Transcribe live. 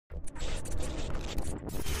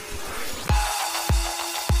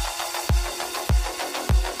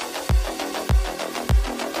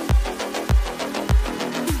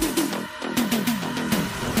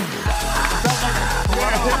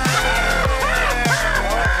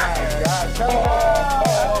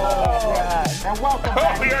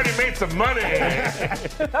some money.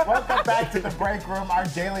 Welcome back to the Break Room, our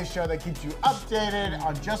daily show that keeps you updated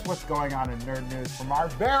on just what's going on in nerd news from our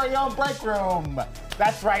very own Break Room.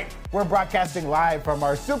 That's right, we're broadcasting live from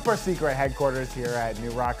our super secret headquarters here at New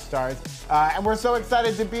Rockstars. And we're so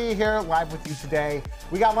excited to be here live with you today.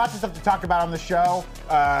 We got lots of stuff to talk about on the show.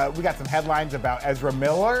 We got some headlines about Ezra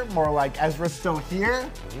Miller, more like Ezra's still here.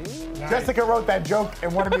 Nice. Jessica wrote that joke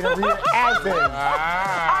and wanted me to read it as is.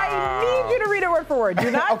 I need you to read it word for word. Do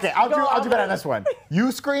not. Okay, I'll do better on this one.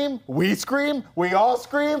 You scream, we all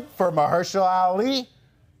scream for Mahershala Ali.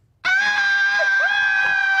 I'm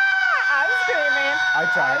screaming. I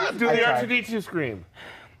tried. Do the R2D2 scream.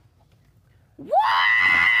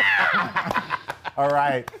 All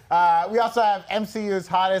right. We also have MCU's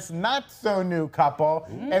hottest, not-so-new couple,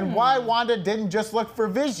 and why Wanda didn't just look for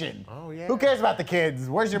Vision. Oh, yeah. Who cares about the kids?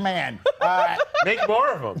 Where's your man? Make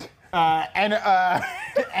more of them. And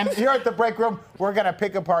here at the Break Room, we're going to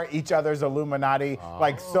pick apart each other's Illuminati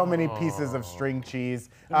like so many pieces of string cheese.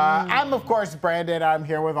 I'm, of course, Brandon. I'm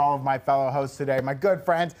here with all of my fellow hosts today, my good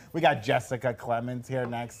friends. We got Jessica Clemens here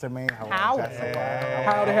next to me. Hello, Howdy. Jessica.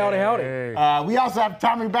 Howdy. We also have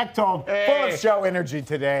Tommy Bechtold, full of show energy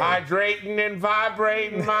today. Hydrating and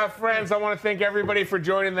vibrating, my friends. I want to thank everybody for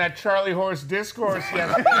joining that Charlie Horse discourse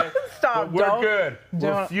yesterday. Stop, We're good.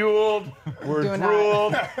 We're fueled. We're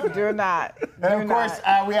drooled. Do not. And of course,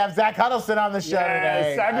 we have Zach Huddleston on the show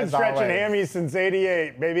today. I've been stretching hammies since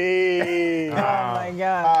 '88, baby. Oh my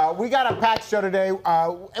God. We got a packed show today,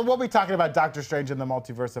 and we'll be talking about Doctor Strange and the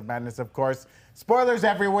Multiverse of Madness, of course. Spoilers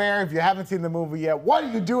everywhere. If you haven't seen the movie yet, what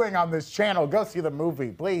are you doing on this channel? Go see the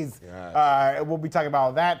movie, please. Yes. We'll be talking about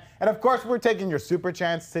all that. And of course, we're taking your super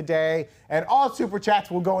chats today, and all super chats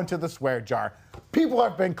will go into the swear jar. People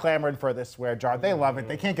have been clamoring for this swear jar. They love it.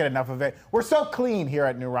 They can't get enough of it. We're so clean here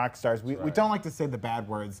at New Rockstars. We don't like to say the bad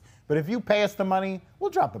words, but if you pay us the money,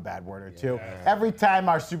 we'll drop a bad word or two. Every time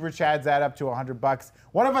our super chats add up to $100,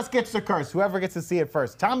 one of us gets to curse. Whoever gets to see it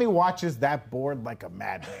first. Tommy watches that board like a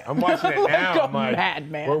madman. I'm watching it now. Like a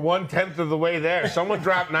madman. We're 1/10 of the way there. Someone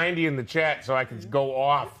drop 90 in the chat so I can go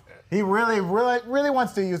off. He really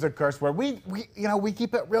wants to use a curse word. We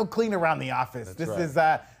keep it real clean around the office. This is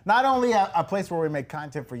not only a place where we make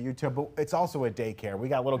content for YouTube, but it's also a daycare. We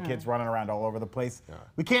got little kids running around all over the place. Yeah.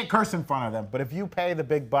 We can't curse in front of them, but if you pay the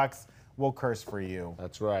big bucks, we'll curse for you.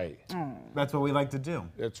 That's right. That's what we like to do.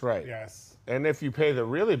 That's right. Yes. And if you pay the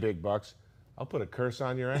really big bucks, I'll put a curse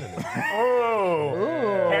on your enemy.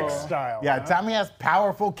 Hex style. Yeah, Tommy has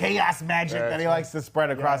powerful chaos magic that he likes to spread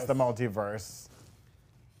across the multiverse.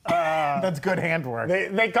 That's good handwork.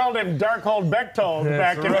 They called him Darkhold Bechtold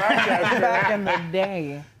back in Rochester. Back in the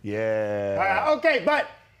day. Yeah. Okay, but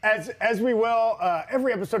as we will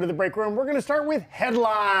every episode of the Break Room, we're going to start with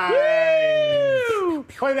headlines. Woo!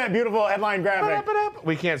 Play that beautiful headline graphic.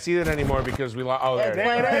 We can't see that anymore because we lost. Oh, there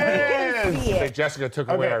There it is. Like Jessica took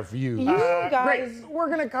away our views. You guys. Great. We're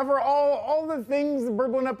going to cover all the things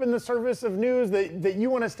burbling up in the surface of news that you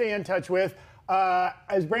want to stay in touch with.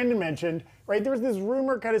 As Brandon mentioned, right, there was this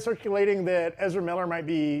rumor kind of circulating that Ezra Miller might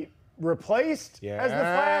be replaced as the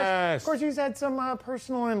Flash. Of course, he's had some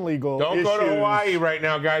personal and legal issues. Don't go to Hawaii right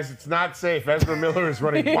now, guys. It's not safe. Ezra Miller is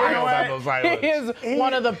running wild on those islands. He is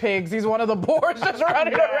one of the pigs. He's one of the boars just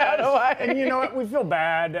running around Hawaii. And you know what? We feel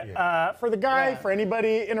bad for the guy, for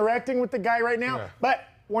anybody interacting with the guy right now. Yeah. But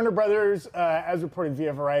Warner Brothers, as reported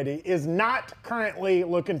via Variety, is not currently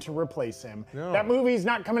looking to replace him. No. That movie's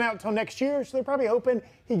not coming out until next year, so they're probably hoping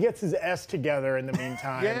he gets his S together in the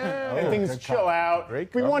meantime. And things chill out.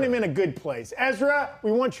 We want him in a good place. Ezra,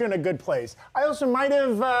 we want you in a good place. I also might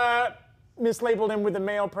have mislabeled him with a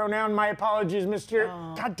male pronoun. My apologies, Mr.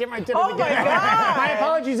 God damn, I did it again. My God. My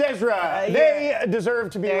apologies, Ezra. They deserve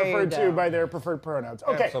to be referred to by their preferred pronouns.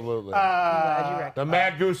 Okay. Absolutely. The The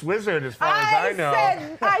Mad Goose Wizard, as far as I know.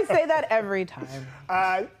 I say that every time.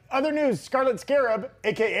 Other news, Scarlet Scarab,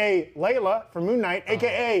 a.k.a. Layla from Moon Knight,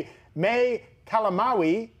 a.k.a. May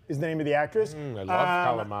Kalamaui is the name of the actress. I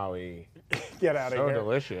love calamari. Get out of here. So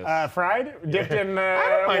delicious. Fried? Dipped in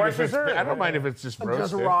I Worcestershire? don't mind if it's just roasted.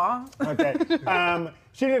 Just raw. Okay.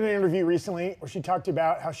 She did an interview recently where she talked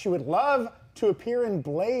about how she would love to appear in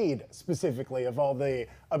Blade, specifically, of all the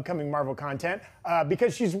upcoming Marvel content,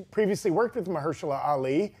 because she's previously worked with Mahershala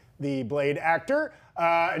Ali, the Blade actor,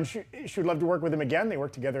 and she would love to work with him again. They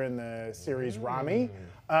worked together in the series Rami.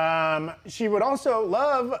 She would also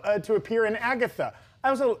love to appear in Agatha. I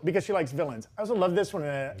also, because she likes villains, I also love this when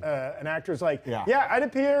an actor's like, yeah, I'd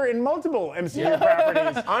appear in multiple MCU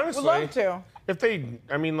properties. Honestly, Would love to. if they,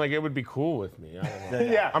 I mean, like, it would be cool with me. I don't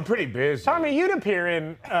know. Yeah. I'm pretty busy. Tommy, you'd appear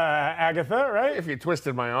in Agatha, right? If you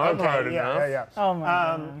twisted my arm hard enough. Yeah. Oh my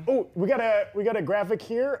God. Oh, we got a graphic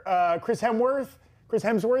here. Chris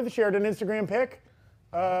Hemsworth shared an Instagram pic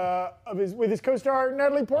with his co-star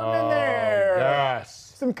Natalie Portman there.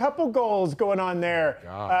 Yes. Some couple goals going on there.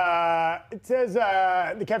 It says,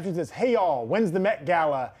 the caption says, "Hey y'all, when's the Met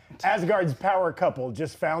Gala? Asgard's power couple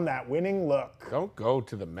just found that winning look." Don't go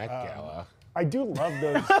to the Met Gala. I do love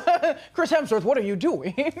those. Chris Hemsworth, what are you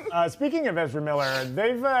doing? Speaking of Ezra Miller,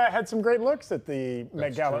 they've had some great looks at the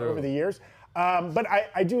Met Gala true. over the years. But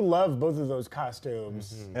I do love both of those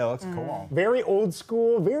costumes. Yeah, it looks cool. Very old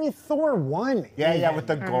school, very Thor 1. Yeah, with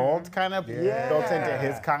the gold kind of built into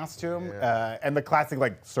his costume, and the classic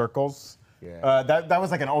like circles. Yeah. That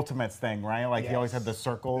was like an Ultimates thing, right? Like he always had the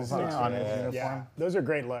circles on his uniform. Yeah, those are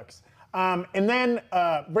great looks. And then,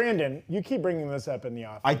 Brandon, you keep bringing this up in the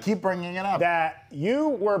office. I keep bringing it up. That you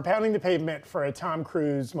were pounding the pavement for a Tom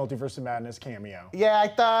Cruise Multiverse of Madness cameo. Yeah, I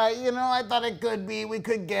thought it could be. We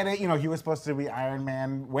could get it. You know, he was supposed to be Iron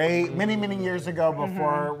Man many years ago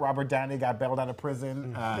before Robert Downey got bailed out of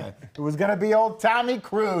prison. It was gonna be old Tommy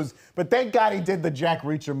Cruise, but thank God he did the Jack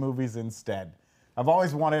Reacher movies instead. I've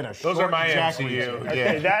always wanted a short Those are my Jack MCU. Reacher.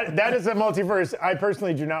 Okay, that is a multiverse I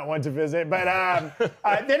personally do not want to visit. But that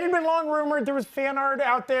had been long rumored. There was fan art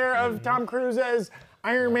out there of Tom Cruise as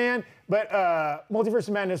Iron Man. But Multiverse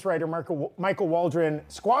of Madness writer Michael Waldron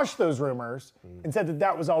squashed those rumors and said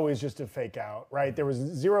that was always just a fake out, right? There was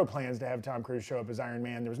zero plans to have Tom Cruise show up as Iron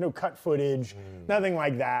Man. There was no cut footage, nothing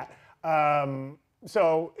like that.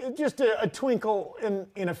 So just a twinkle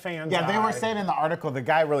in a fan's eye. Yeah, they were saying in the article, the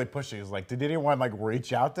guy really pushed it. He was like, did anyone like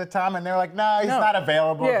reach out to Tom? And they're like, no, he's not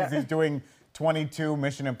available because he's doing 22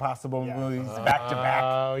 Mission Impossible movies back to back.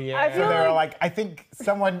 Oh, yeah. I So feel they were like like, I think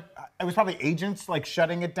someone, it was probably agents like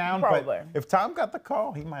shutting it down. Probably. But if Tom got the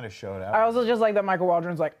call, he might have showed up. I also just like that Michael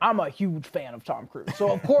Waldron's like, I'm a huge fan of Tom Cruise.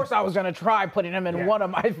 So of course I was gonna try putting him in one of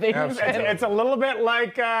my things. It's a little bit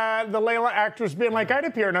like the Layla actress being like, I'd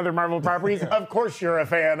appear in other Marvel properties. Of course you're a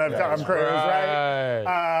fan of Tom Cruise,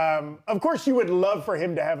 right? Of course you would love for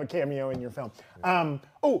him to have a cameo in your film.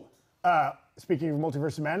 Speaking of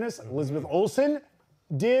Multiverse of Madness, Elizabeth Olsen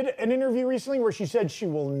did an interview recently where she said she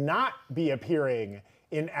will not be appearing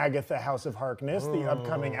in Agatha House of Harkness, the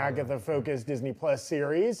upcoming Agatha-focused Disney Plus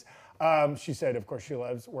series. She said, of course, she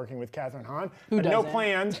loves working with Kathryn Hahn. Who No doesn't?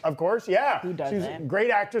 plans, of course, yeah. Who She's a doesn't?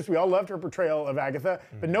 great actress. We all loved her portrayal of Agatha,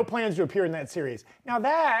 but no plans to appear in that series. Now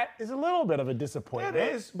that is a little bit of a disappointment.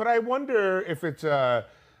 It is, but I wonder if it's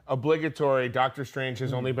obligatory. Doctor Strange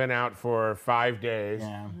has only been out for 5 days.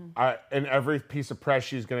 Yeah. And every piece of press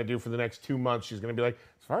she's going to do for the next 2 months, she's going to be like,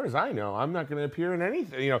 as far as I know, I'm not going to appear in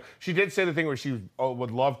anything. You know, she did say the thing where she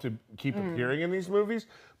would love to keep appearing in these movies,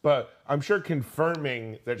 but I'm sure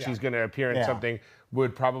confirming that she's going to appear in something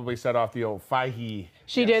would probably set off the old Feige.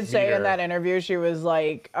 She did say in that interview, she was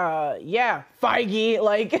like, yeah, Feige.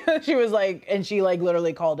 Like, she was like, and she like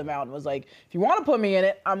literally called him out and was like, if you want to put me in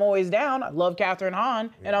it, I'm always down. I love Kathryn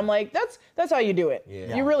Hahn. And I'm like, that's how you do it.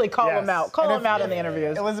 You really call him out. Call him out in the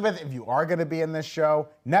interviews. Elizabeth, if you are going to be in this show,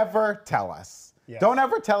 never tell us. Yes. Don't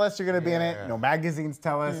ever tell us you're going to be in it. No magazines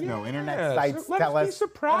tell us. No internet sites tell us. Be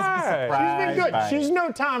surprised. She's been good. by She's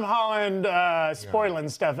no Tom Holland spoiling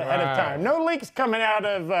stuff ahead of time. No leaks coming out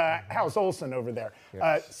of House Olsen over there.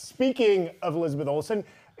 Speaking of Elizabeth Olsen,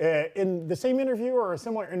 in the same interview or a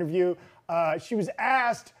similar interview, she was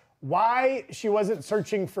asked why she wasn't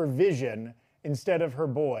searching for Vision instead of her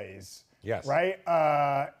boys. Yes. Right?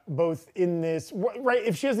 Both in this, right?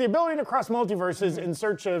 If she has the ability to cross multiverses in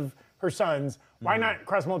search of her sons, why not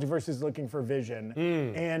cross multiverses looking for Vision?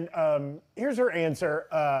 And here's her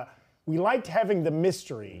answer. We liked having the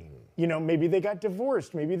mystery. You know, maybe they got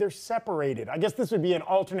divorced. Maybe they're separated. I guess this would be an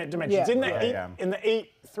alternate dimension. Yeah. In the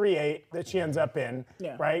 838 that she ends up in,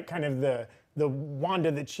 right? Kind of the Wanda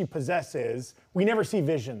that she possesses. We never see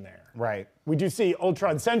Vision there. Right. We do see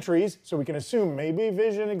Ultron sentries, so we can assume maybe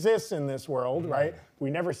Vision exists in this world, right? We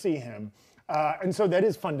never see him. And so that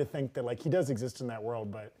is fun to think that like he does exist in that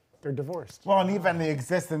world, but they're divorced. Well, and even the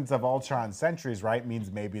existence of Ultron sentries, right,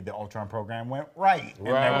 means maybe the Ultron program went right. And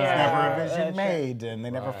there was never a Vision made, and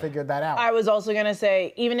they never figured that out. I was also gonna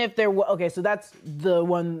say, even if there were, okay, so that's the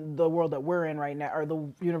world that we're in right now, or the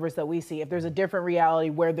universe that we see. If there's a different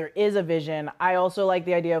reality where there is a Vision, I also like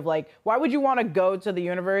the idea of like, why would you want to go to the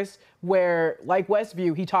universe where, like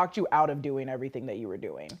Westview, he talked you out of doing everything that you were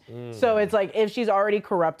doing? So it's like, if she's already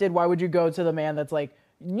corrupted, why would you go to the man that's like,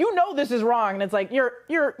 you know this is wrong, and it's like you're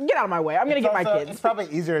get out of my way. I'm gonna get my kids. It's probably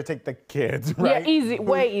easier to take the kids, right? Yeah,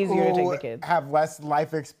 way easier to take the kids. Have less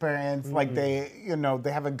life experience, like they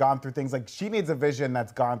haven't gone through things. Like she needs a vision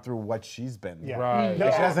that's gone through what she's been. Yeah. Right. She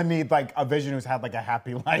doesn't need like a vision who's had like a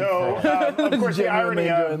happy life. So, of course, the irony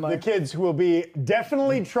of the kids who will be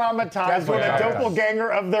definitely traumatized when a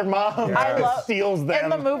doppelganger of their mom steals them. In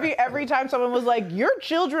the movie, every time someone was like, "Your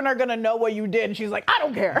children are gonna know what you did," and she's like, "I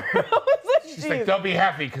don't care." She's like, they'll be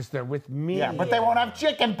happy because they're with me. Yeah, but they won't have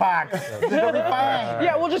chicken pox. They'll be fine.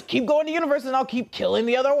 Yeah, we'll just keep going to universe, and I'll keep killing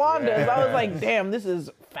the other Wandas. I was like, damn, this is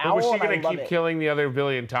foul. But was she and I going to love keep it. killing the other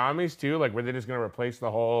Billy and Tommies too? Like, were they just going to replace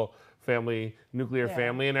the whole nuclear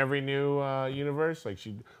family in every new universe? Like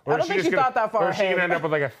I don't think she thought that far Or is she ahead. going to end up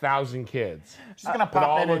with like 1,000 kids? She's gonna That pop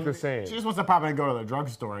all in. look and- the same. She just wants to pop in and go to the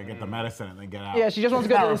drugstore and get the medicine and then get out. Yeah, she just wants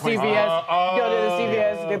to go to the CVS, go to the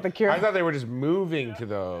CVS, get the cure. I thought they were just moving to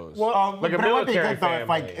those. Well, like a but it would be military good though if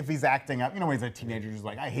family. if he's acting up. You know, when he's a teenager, he's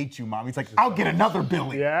like, "I hate you, mom." He's like, "I'll get another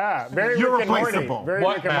Billy." Yeah, very You're Rick and Morty. replaceable. Very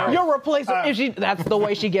What Rick and now? Morty. You're replaceable. That's the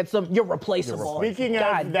way she gets them. You're replaceable. Speaking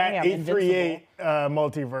God of that damn, 838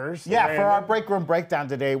 multiverse. Yeah, for Brandon, our break room breakdown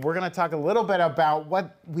today, we're going to talk a little bit about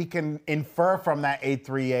what we can infer from that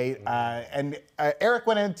 838. And Eric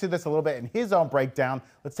went into this a little bit in his own breakdown.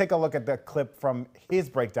 Let's take a look at the clip from his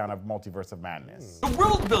breakdown of Multiverse of Madness. The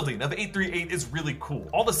world building of 838 is really cool.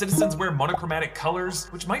 All the citizens wear monochromatic colors,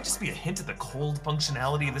 which might just be a hint of the cold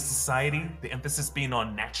functionality of the society, the emphasis being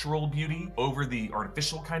on natural beauty over the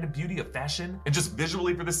artificial kind of beauty of fashion. And just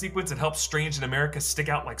visually for the sequence, it helps Strange and America stick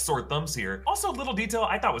out like sore thumbs here. Also, a little detail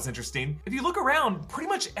I thought was interesting. If you look around, pretty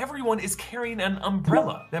much everyone is carrying an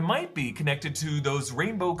umbrella that might be connected to those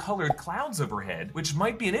rainbow-colored clouds overhead, which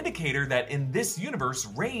might be an indicator that in this universe,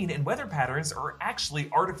 rain and weather patterns are actually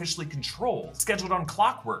artificially controlled, scheduled on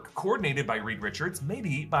clockwork, coordinated by Reed Richards,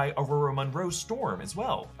 maybe by Aurora Monroe's storm as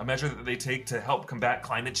well. A measure that they take to help combat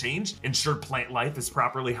climate change, ensure plant life is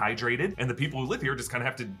properly hydrated, and the people who live here just kind of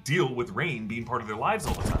have to deal with rain being part of their lives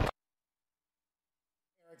all the time.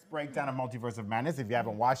 Eric's breakdown of Multiverse of Madness. If you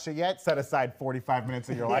haven't watched it yet, set aside 45 minutes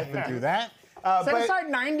of your life and do that. Set But- aside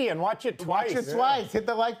 90 and watch it twice. Watch it twice. Hit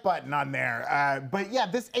the like button on there. But yeah,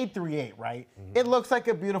 this 838, right? It looks like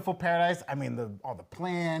a beautiful paradise. I mean, all the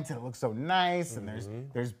plants, and it looks so nice. And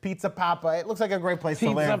there's Pizza Papa. It looks like a great place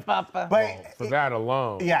to live. Pizza Papa. But For that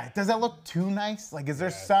alone. yeah, does that look too nice? Like, is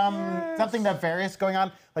there something nefarious going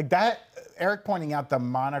on? Like that, Eric pointing out the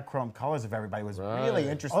monochrome colors of everybody was really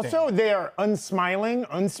interesting. Also, they are unsmiling,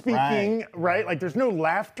 unspeaking, right? Like, there's no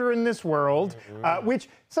laughter in this world, which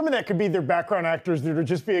some of that could be their background actors that are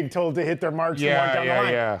just being told to hit their marks and walk down the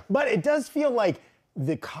line. Yeah. But it does feel like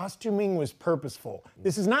the costuming was purposeful.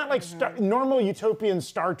 This is not like normal utopian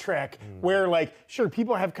Star Trek where, like, sure,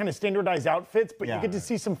 people have kind of standardized outfits, but you get to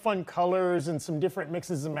see some fun colors and some different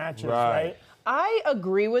mixes and matches, right? I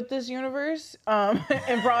agree with this universe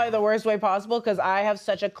in probably the worst way possible because I have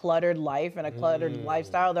such a cluttered life and a cluttered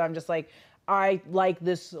lifestyle that I'm just like, I like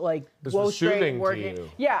this like This go was straight soothing to working.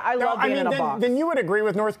 you. Yeah, I love being in a box. Then you would agree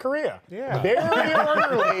with North Korea. Yeah. Very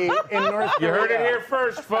orderly in North You Korea. heard it here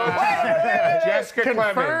first, folks. Jessica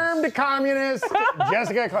Clemens. Confirmed communist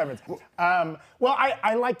Jessica Clemens. Well,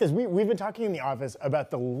 I like this. We've been talking in the office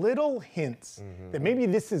about the little hints that maybe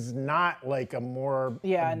this is not like a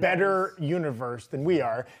better universe than we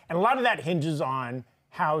are. And a lot of that hinges on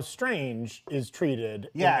how Strange is treated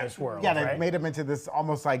in this world. Yeah, they right? made him into this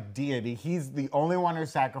almost like deity. He's the only one who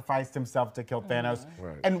sacrificed himself to kill Thanos.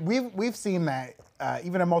 Right. And we've seen that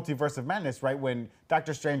even in Multiverse of Madness, right? When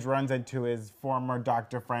Doctor Strange runs into his former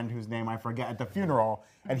doctor friend, whose name I forget, at the funeral,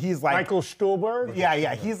 and he's like, Michael Stuhlbarg?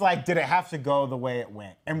 Yeah, he's like, did it have to go the way it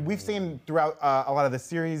went? And we've seen throughout a lot of the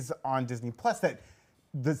series on Disney Plus that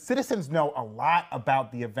the citizens know a lot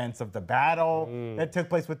about the events of the battle that took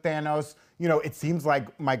place with Thanos. You know, it seems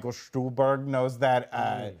like Michael Stuhlbarg knows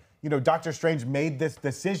that, you know, Doctor Strange made this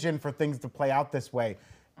decision for things to play out this way.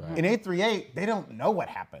 In 838, they don't know what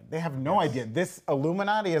happened. They have no idea. This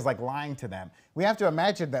Illuminati is like lying to them. We have to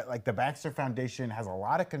imagine that like the Baxter Foundation has a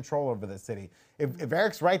lot of control over the city. If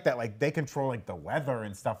Eric's right that like they control like the weather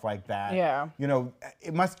and stuff like that, you know,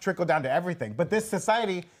 it must trickle down to everything. But this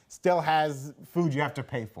society still has food you have to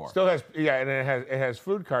pay for. Still has, and it has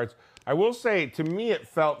food carts. I will say, to me, it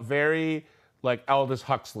felt very like Aldous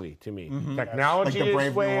Huxley to me. Technology Like the Brave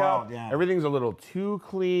is New way World, up. yeah. Everything's a little too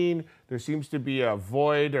clean. there seems to be a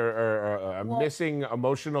void or a missing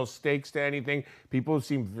emotional stakes to anything. People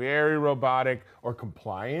seem very robotic or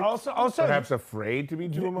compliant. Also, perhaps afraid to be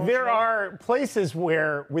too emotional. There are places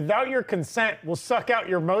where, without your consent, will suck out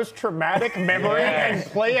your most traumatic memory and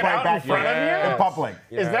play it out in front of you in public.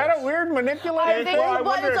 Is that a weird manipulative thing? Well, I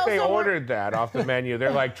wonder if they ordered that off the menu.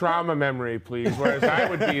 They're like, trauma memory, please. Whereas I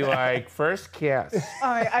would be like, first kiss.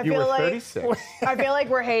 I You feel were like 36. I feel like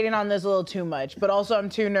we're hating on this a little too much, but also I'm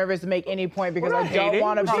too nervous to make any point because We're I not don't hating,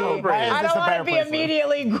 want to we're be. celebrating. I Why is this don't a want to better be place for it?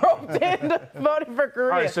 immediately groped into voting for Korea.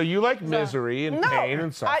 All right, so you like misery and pain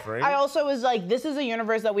and suffering. I also was like, this is a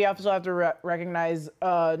universe that we also have to recognize.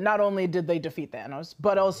 Not only did they defeat Thanos,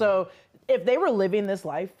 but also if they were living this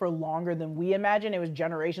life for longer than we imagine, it was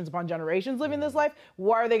generations upon generations living this life.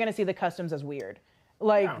 Why are they going to see the customs as weird?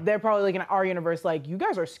 Like, they're probably looking at our universe like, you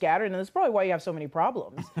guys are scattered, and that's probably why you have so many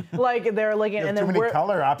problems. Like, they're looking, You have and too then many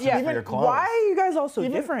color options for your clothes. Why are you guys all so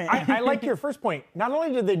different? I like your first point. Not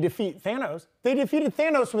only did they defeat Thanos, they defeated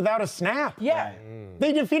Thanos without a snap. Yeah.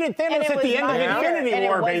 They defeated And Thanos it at was the end of not here, Infinity and it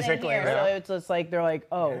War, wasn't basically. here. So it's just like, they're like,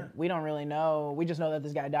 oh, we don't really know. We just know that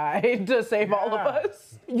this guy died to save all of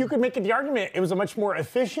us. You could make the argument it was a much more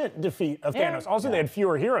efficient defeat of Thanos. Also, they had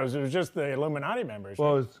fewer heroes. It was just the Illuminati members.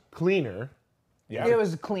 well, it's cleaner. It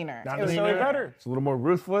was cleaner. Not It was necessarily better. It's a little more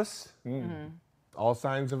ruthless. All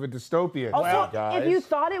signs of a dystopia. Also, guys. if you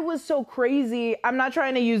thought it was so crazy, I'm not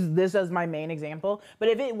trying to use this as my main example, but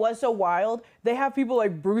if it was so wild, they have people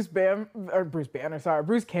like Bruce Campbell,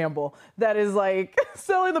 that is like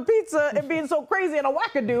selling the pizza and being so crazy and a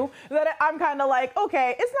wackadoo that I'm kind of like,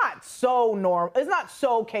 okay, it's not so normal, it's not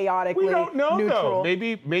so chaotically we don't know neutral.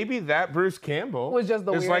 though. Maybe that Bruce Campbell Was just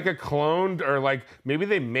the is weird- like a cloned, or like maybe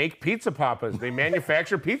they make pizza papas. They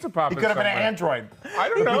manufacture pizza papas. He could have been an somewhere. android. I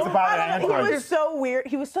don't know. Pizza Papa I don't know, android. he was so weird.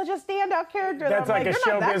 He was such a standout character. That's that I'm like a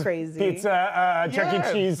you're not that showbiz crazy. pizza, Chuck E.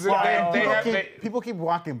 Yeah, Cheese well, style. People keep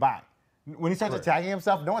walking by. When he starts attacking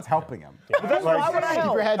himself, no one's helping him. But that's why would I keep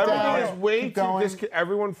help? your head Everything down. is way keep too going.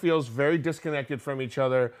 everyone feels very disconnected from each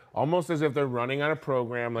other, almost as if they're running on a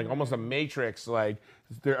program, like almost a matrix. Like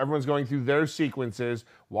everyone's going through their sequences,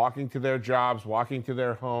 walking to their jobs, walking to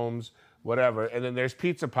their homes, whatever. And then there's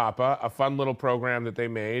Pizza Papa, a fun little program that they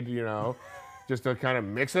made, just to kind of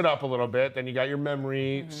mix it up a little bit. Then you got your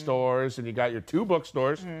memory stores, and you got your 2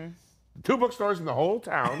 bookstores. 2 bookstores in the whole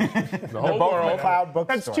town, the whole world. Cloud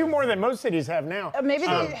bookstore. That's 2 more than most cities have now. Maybe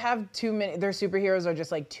they have too many. Their superheroes are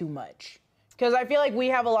just like too much. Because I feel like we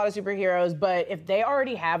have a lot of superheroes, but if they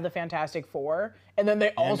already have the Fantastic Four and then they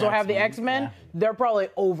also have the X-Men, they're probably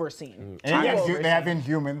overseen. And Too they have overseen.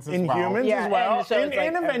 Inhumans as well. Inhumans Yeah, as well. and so it's like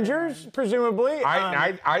and Avengers, presumably.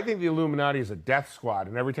 I think the Illuminati is a death squad,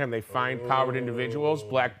 and every time they find powered individuals,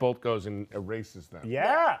 Black Bolt goes and erases them.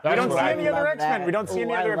 Yeah, we That's don't what see I any love other X-Men. that. We don't see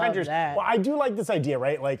any Ooh, I other love Avengers. that. Well, I do like this idea,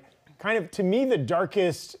 right? Like, kind of, to me, the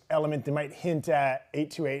darkest element that might hint at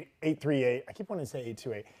 838, I keep wanting to say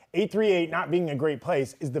 828, 838 not being a great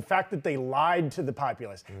place is the fact that they lied to the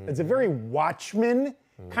populace. It's a very Watchmen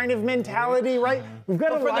kind of mentality, right? We've got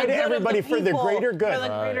to for the lie to good of the everybody for the people, greater good. for the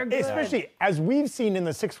greater good. Especially as we've seen in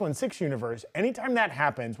the 616 universe, anytime that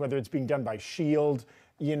happens, whether it's being done by S.H.I.E.L.D.,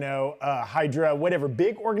 Hydra, whatever,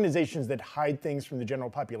 big organizations that hide things from the general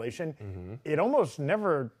population, it almost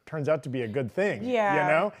never turns out to be a good thing.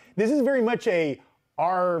 Yeah. This is very much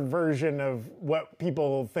our version of what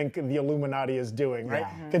people think the Illuminati is doing, right?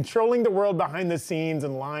 Controlling the world behind the scenes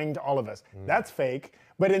and lying to all of us. That's fake.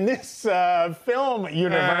 But in this film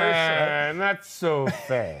universe, Not so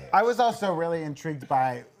fast. I was also really intrigued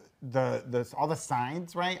by all the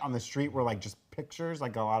signs, right, on the street were like just pictures,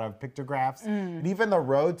 like a lot of pictographs. And even the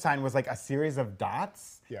road sign was like a series of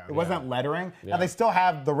dots. Yeah. It wasn't lettering. Now they still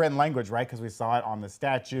have the written language, right? Because we saw it on the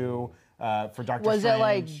statue for Doctor Strange. Was it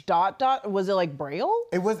like dot? Was it like Braille?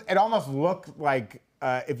 It almost looked like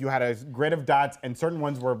if you had a grid of dots and certain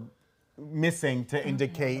ones were missing to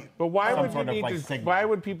indicate But why some would sort of like signal. why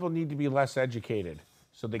would people need to be less educated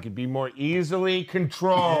so they could be more easily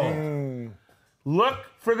controlled? Look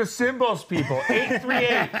for the symbols, people.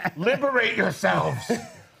 838. Liberate yourselves.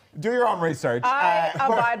 Do your own research. I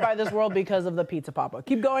abide by this world because of the Pizza Papa.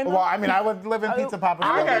 Keep going. Though. Well, I mean, I would live in Pizza Papa.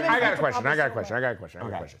 I got a Pizza question. Papa I got a so question. much. I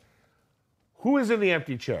got a question. Who is in the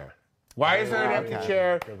empty chair? Why is there an empty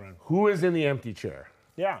chair? Who is in the empty chair?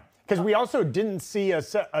 yeah. Because we also didn't see a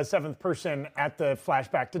seventh person at the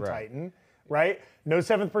flashback to Titan, right? No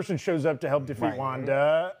seventh person shows up to help defeat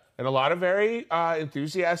Wanda. And a lot of very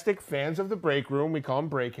enthusiastic fans of the break room. We call them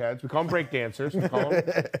breakheads. We call them break dancers. We call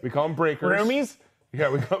them breakers. Roomies? Yeah,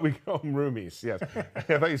 we call them roomies. Yes,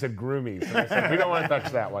 I thought you said groomies. And I said, we don't want to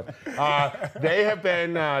touch that one. They have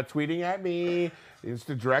been tweeting at me,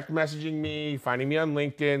 direct messaging me, finding me on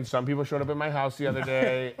LinkedIn. Some people showed up at my house the other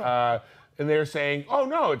day, and they're saying, "Oh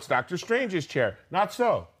no, it's Doctor Strange's chair." Not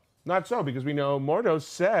so, because we know Mordo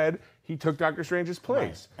said he took Doctor Strange's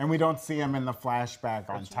place, And we don't see him in the flashback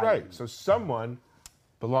on Titan. right. So someone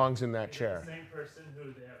belongs in that chair. Same person who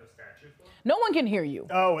they have a statue for? No one can hear you.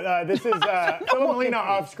 Oh, this is Philip Molina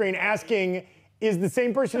off screen asking, is the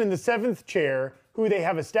same person in the 7th chair who they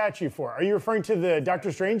have a statue for? Are you referring to the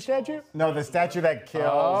Doctor Strange statue? No, the statue that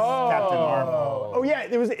kills Captain Marvel. Oh yeah,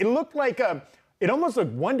 it looked like it almost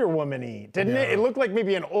looked Wonder Woman-y, didn't it? It looked like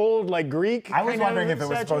maybe an old like Greek. I was kind of wondering if it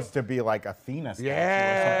was statue. supposed to be like Athena statue or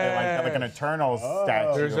Yes. something like an Eternal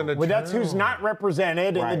statue. There's an Well, that's who's not represented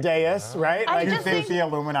in the Right. dais, right? I Like, Do you just think think- the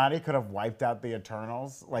Illuminati could have wiped out the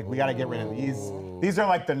Eternals? Like, we got to get rid of these. These are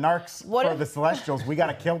like the narcs What for if- the Celestials. We got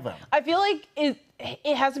to kill them. I feel like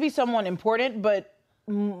it has to be someone important, but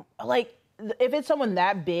like if it's someone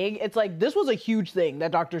that big, it's like this was a huge thing that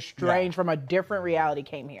Doctor Strange from a different reality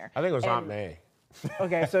came here. I think it was Aunt May.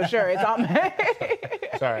 Okay, so sure, it's Aunt May.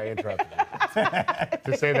 Sorry, I interrupted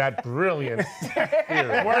you. To say that brilliant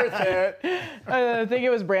theory. worth it. I think it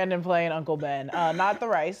was Brandon playing Uncle Ben, not the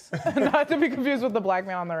rice, not to be confused with the black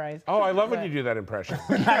man on the rice. Oh, I love when you do that impression.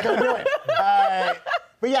 Not gonna do it.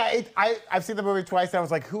 But yeah, I've seen the movie twice, and I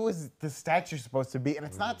was like, who is the statue supposed to be? And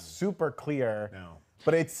it's not super clear. No.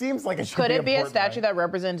 But it seems like it should Could be it be a important, statue right? that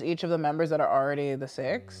represents each of the members that are already the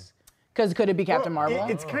 6? Because could it be Captain Marvel?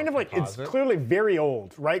 It's kind of like it's Pause it. clearly very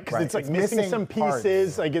old, right? Because Right. it's like It's missing missing some parts.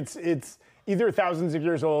 pieces. Like it's either thousands of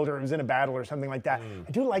years old or it was in a battle or something like that.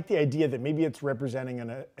 I do like the idea that maybe it's representing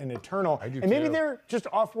an Eternal, do and maybe too. they're just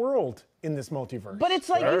off-world in this multiverse. But it's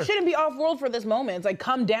like Sure. you shouldn't be off world for this moment. It's like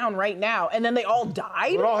come down right now, and then they all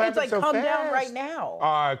died. It all It's like happened so come down fast. right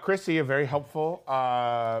now. Chrissy, a very helpful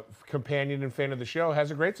companion and fan of the show,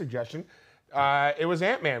 has a great suggestion. It was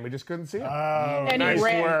Ant-Man. We just couldn't see him. And nice he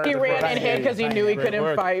ran, work. he ran and hid because he knew he Great couldn't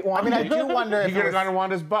work. fight I Wanda. mean, I do wonder He if could it have gone in was,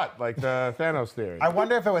 Wanda's butt, like the Thanos theory. I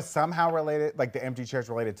wonder if it was somehow related, like the empty chairs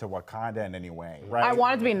related to Wakanda in any way, right? I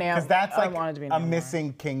want it to be Namor. Because that's I like want it to be a Namor.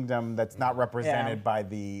 missing kingdom that's not represented Yeah. by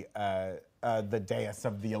the dais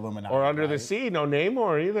of the Illuminati. or Under the right? Sea, no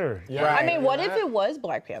Namor either. Yeah. Right. I mean, what if it was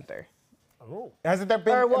Black Panther? Hasn't there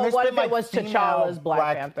been? Or, well, and there's what been, if it like, was female T'Challa's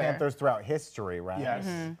Black Panther? Panthers throughout history, right? Yes.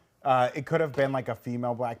 It could have been like a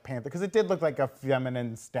female Black Panther because it did look like a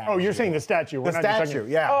feminine statue. Oh, you're saying the statue? the We're not just statue?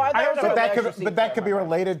 talking- Yeah. Oh, I thought it was but like that an could, extra but that seat could be chair.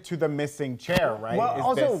 related to the missing chair, right? Well, Is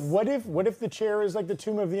also, this- what if the chair is like the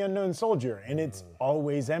tomb of the unknown soldier and it's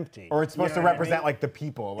always empty? or it's supposed You know to what I represent mean? like the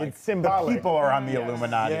people. Like, It's symbolic. The people are on the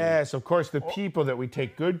Illuminati. Yes, of course, the people that we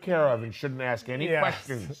take good care of and shouldn't ask any Yes.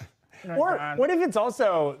 questions. Or what if it's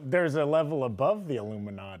also there's a level above the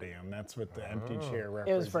Illuminati and that's what the empty chair It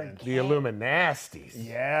represents? was for The Illuminasties.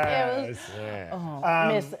 Yes.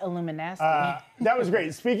 Miss Illuminati. That was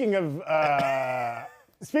great. Speaking of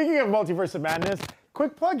Multiverse of Madness,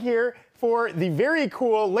 quick plug here for the very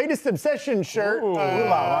cool latest Obsession shirt. Ooh la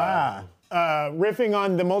la. Riffing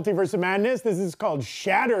on the Multiverse of Madness. This is called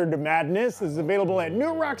Shattered Madness. This is available at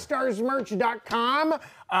newrockstarsmerch.com.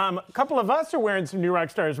 A couple of us are wearing some New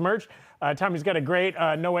Rockstars merch. Tommy's got a great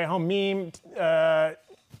No Way Home meme.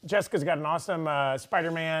 Jessica's got an awesome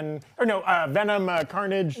Venom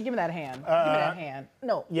Carnage. Give me that hand. Give me that hand.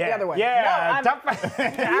 No, Yeah, the other way. yeah. No, you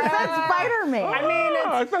said Spider-Man. I mean, Oh,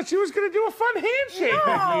 I thought she was going to do a fun handshake with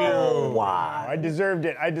you. wow. I deserved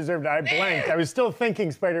it. I blanked. I was still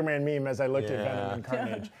thinking Spider-Man meme as I looked at Venom and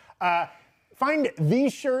Carnage. Find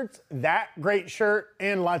these shirts, that great shirt,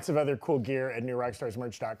 and lots of other cool gear at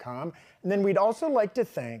newrockstarsmerch.com. And then we'd also like to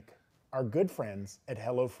thank our good friends at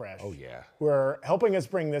HelloFresh. Oh, yeah. Who are helping us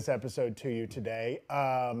bring this episode to you today.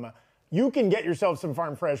 You can get yourself some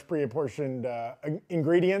farm fresh pre-apportioned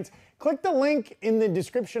ingredients. Click the link in the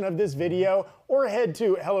description of this video or head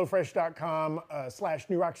to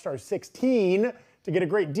hellofresh.com/newrockstar16 to get a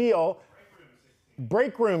great deal.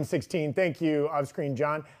 Breakroom 16, thank you, off-screen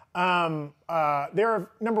John. They're our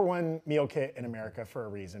 #1 meal kit in America for a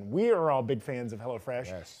reason. We are all big fans of HelloFresh.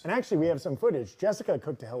 Yes. And actually, we have some footage. Jessica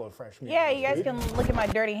cooked a HelloFresh meal. Yeah, you guys can look at my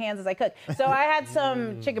dirty hands as I cook. So I had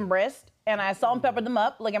some chicken breast, and I salt and peppered them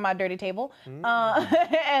up. Look at my dirty table.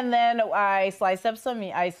 And then I sliced up some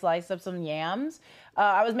yams.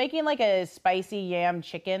 I was making like a spicy yam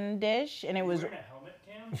chicken dish, and it was. Wearing a helmet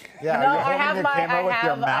cam? Yeah, No, are you holding your camera with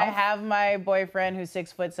your mouth? I have my boyfriend who's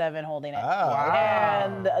 6'7" holding it. Oh, wow.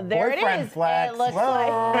 And there Boyfriend it is. flex. It looks Whoa,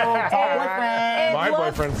 like tall boyfriend. My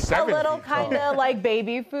boyfriend's 7 a little feet tall. kind of like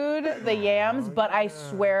baby food, the yams. But I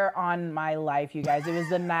swear on my life, you guys, it was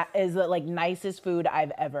the like nicest food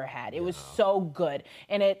I've ever had. It was so good,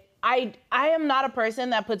 and I am not a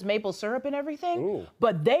person that puts maple syrup in everything,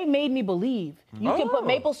 but they made me believe you can put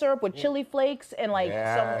maple syrup with chili flakes and like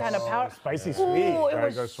some kind of powder. Spicy sweet. Ooh, it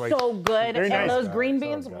Gotta go was sweet. so good. Very And nice. those green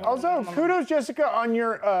beans. Also, kudos, Jessica, on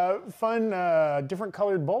your fun, different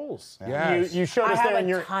colored bowls. Yes. You showed I us have there a in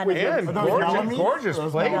your. ton with of your- And those yummy? gorgeous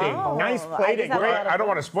plating. No, Nice I plating. just have a Great. lot of I don't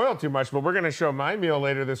want fun. to spoil too much, but we're going to show my meal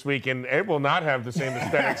later this week, and it will not have the same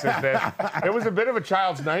aesthetics as this. It was a bit of a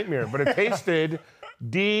child's nightmare, but it tasted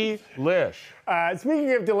delish.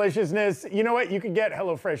 Speaking of deliciousness, you know what? You could get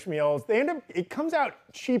HelloFresh meals. It comes out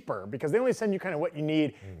cheaper because they only send you kind of what you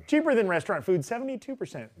need. Cheaper than restaurant food,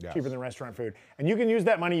 72% cheaper than restaurant food. And you can use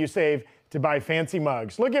that money you save to buy fancy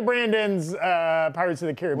mugs. Look at Brandon's Pirates of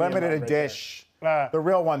the Caribbean. Limited mug right there. edition. The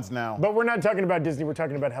real ones now. But we're not talking about Disney, we're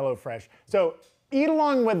talking about HelloFresh. So eat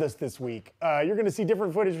along with us this week. You're gonna see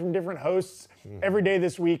different footage from different hosts every day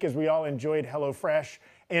this week as we all enjoyed HelloFresh.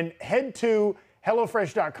 And head to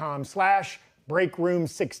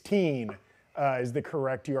HelloFresh.com/breakroom16 is the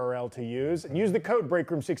correct URL to use. And use the code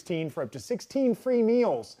breakroom16 for up to 16 free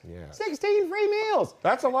meals. 16 free meals!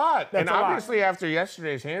 That's a lot. That's and a lot. obviously, after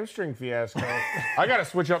yesterday's hamstring fiasco, I got to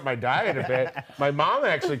switch up my diet a bit. My mom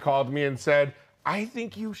actually called me and said, I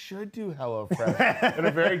think you should do HelloFresh in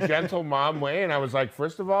a very gentle mom way. And I was like,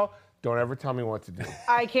 first of all, don't ever tell me what to do.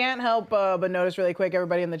 I can't help but notice really quick,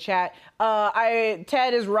 everybody in the chat.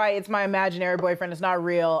 Ted is right. It's my imaginary boyfriend. It's not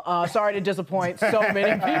real. Sorry to disappoint so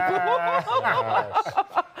many people.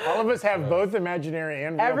 All of us have both imaginary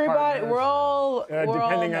and real Everybody, partners, we're all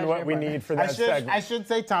depending on what we need for that segment. I should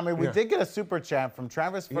say, Tommy, we did get a super chat from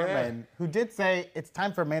Travis Furman, who did say it's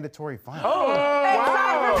time for mandatory fun.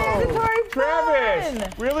 Mandatory Travis, fun.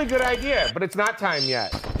 really good idea, but it's not time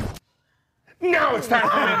yet. Now it's time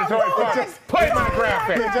for mandatory fun. Play my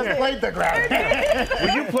graphic. He just played the graphic.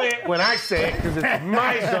 Will you play it when I say it? Because it's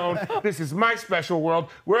my zone. This is my special world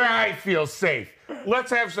where I feel safe.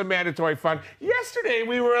 Let's have some mandatory fun. Yesterday,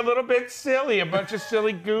 we were a little bit silly, a bunch of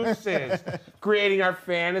silly gooses, creating our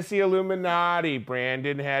fantasy Illuminati.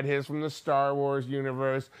 Brandon had his from the Star Wars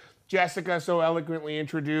universe. Jessica so eloquently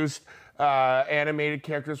introduced animated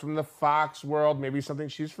characters from the Fox world, maybe something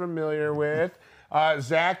she's familiar with.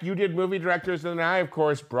 Zach, you did movie directors, and I, of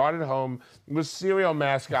course, brought it home with cereal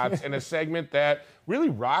mascots in a segment that really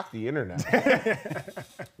rocked the internet. A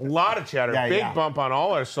lot of chatter, big bump on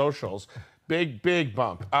all our socials. Big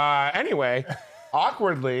bump. Anyway,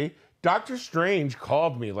 awkwardly, Dr. Strange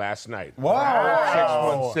called me last night. Whoa.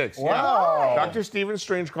 616. Wow. Dr. Stephen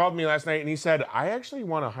Strange called me last night, and he said, I actually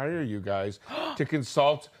want to hire you guys to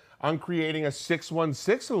consult on creating a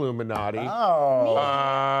 616 Illuminati.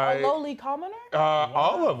 A lowly commoner?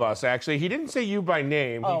 All of us, actually. He didn't say you by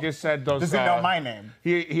name. He just said those. Does he know my name?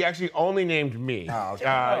 He actually only named me.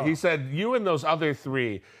 He said you and those other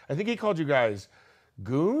three. I think he called you guys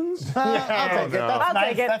goons. I'll take it. That's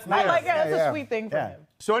nice. That's nice. I like it. That's Yeah, a sweet thing for him.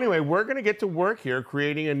 So anyway, we're going to get to work here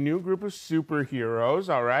creating a new group of superheroes,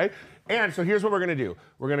 all right? And so here's what we're going to do.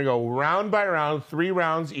 We're going to go round by round, 3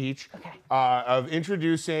 rounds each, of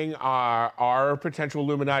introducing our potential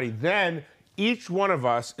Illuminati. Then each one of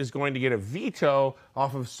us is going to get a veto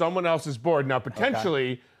off of someone else's board. Now,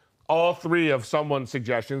 potentially, all 3 of someone's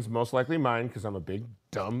suggestions, most likely mine, because I'm a big,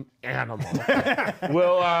 dumb animal,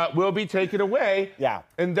 will be taken away. Yeah.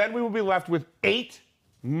 And then we will be left with 8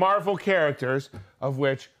 Marvel characters, of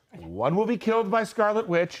which 1 will be killed by Scarlet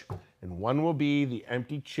Witch, and 1 will be the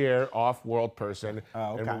empty chair off-world person.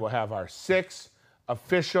 And we will have our 6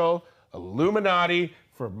 official Illuminati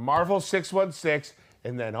for Marvel 616,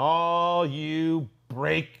 and then all you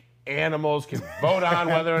break animals can vote on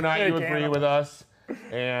whether or not you agree with us.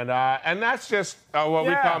 And that's just what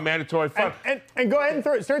we call mandatory fun. And go ahead and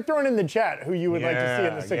start throwing in the chat who you would like to see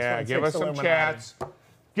in the 616 Yeah, give us some Illuminati. chats.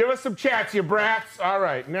 Give us some chats, you brats. All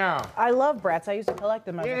right, now. I love brats. I used to collect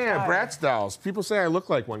them as a Yeah, child. Bratz dolls. People say I look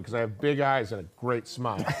like one because I have big eyes and a great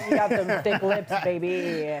smile. You got them thick lips,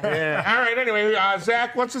 baby. Yeah. All right, anyway,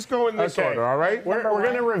 Zach, let's just go in this order, all right? We're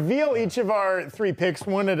going to reveal each of our 3 picks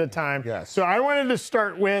one at a time. Yes. So I wanted to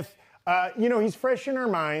start with, he's fresh in our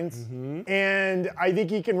minds, and I think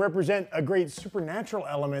he can represent a great supernatural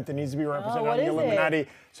element that needs to be represented what on the is it? Illuminati.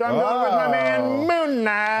 So I'm going with my man Moon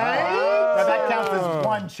Knight. Now that counts as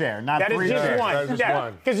 1 chair, not That 3 is just chairs. one. That is just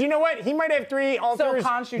one. Because you know what? He might have 3 altars,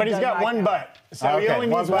 Khonshu but he's does got not 1 count. butt. So he only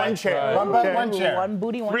needs 1 chair. One butt, 1 Ooh, chair. 1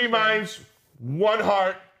 booty, 1 3 chair. minds, one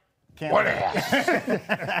heart, Can't one ass.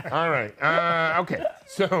 All right. Okay.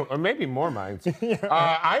 So, or maybe more minds.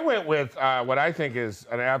 I went with what I think is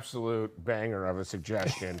an absolute banger of a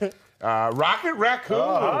suggestion. Rocket Raccoon.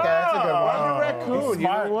 Oh, okay, that's a good one. Rocket Raccoon. He's You know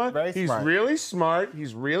smart, what? very He's smart. really smart.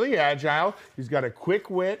 He's really agile. He's got a quick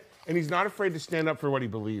wit, and he's not afraid to stand up for what he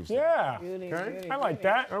believes in. Yeah. Okay. I like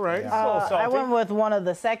that. All right. It's a little salty. I went with one of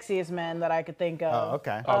the sexiest men that I could think of. Oh,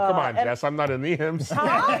 okay. Oh, come on, and- Jess. I'm not in the MC.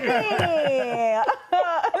 Tommy!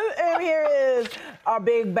 And here is our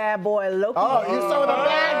big bad boy Loki. Oh, you saw the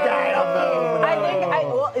bad guy on the.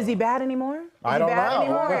 Well, is he bad anymore? I don't know.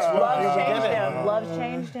 Anymore? Which one Love's did you changed give it? him. Love's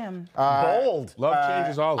changed him. Bold. Love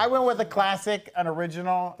changes all. I went with a classic, an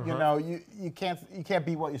original. You know, you can't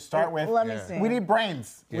beat what you start with. Let me see. We need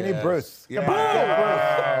brains. We need Bruce. Yes. Come on,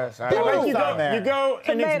 Yes. I Boom. like You on there. go,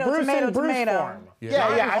 and it's Tomato, Bruce tomato, in Bruce tomato. form.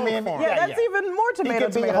 Yeah, I mean, Yeah, that's even more He tomato, can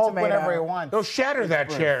be tomato, Hulk tomato. whenever he wants. He'll shatter that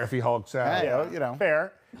chair if he hulks out. Yeah, you know.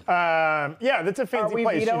 Fair. Yeah, that's a Are fancy we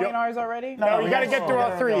place. You vetoing don't- ours already? No, we you got to gotta get through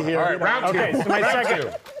all three here. All right, round two. Okay, so my Round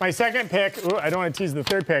second, my second pick. Ooh, I don't want to tease the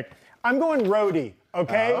third pick. I'm going Rhodey.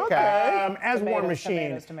 Okay. Okay. As War Tomatoes, Machine,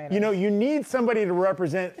 tomatoes, tomatoes. you know, you need somebody to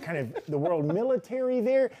represent kind of the world military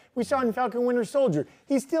there. We saw in Falcon Winter Soldier.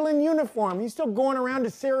 He's still in uniform. He's still going around to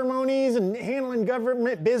ceremonies and handling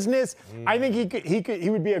government business. I think he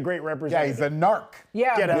would be a great Yeah, representative. he's a narc.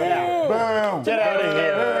 Yeah. Get out of here. Boom. Get out of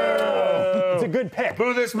here. It's a good pick.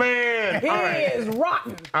 Boo this man. He All right. is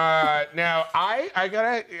rotten. Now I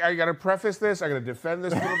gotta preface this. I gotta defend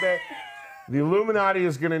this a little bit. The Illuminati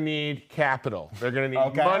is going to need capital. They're going to need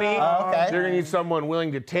Okay. money. Okay. They're going to need someone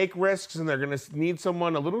willing to take risks, and they're going to need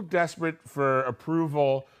someone a little desperate for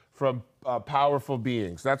approval from powerful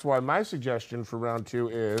beings. That's why my suggestion for round two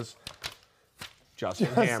is Justin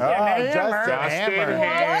Hammer. Justin Justin Hammer.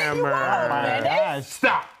 What? You want Hammer. a minute? Gosh.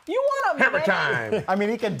 Stop. You want a Hammer minute? time. I mean,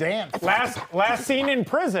 he can dance. Last scene in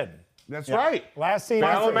prison. That's right. Last scene.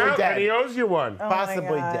 Bail him Possibly out, dead. and he owes you one. Oh my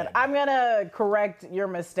Possibly God. dead. I'm gonna correct your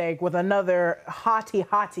mistake with another hottie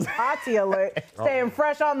alert. Staying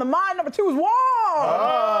fresh on the mind. Number 2 is Wong.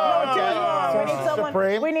 Number 2 is Wong. We need someone.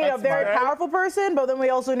 Supreme. We need a That's very smart. powerful person, but then we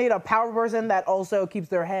also need a powerful person that also keeps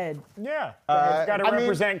their head. Yeah. It's got to I mean,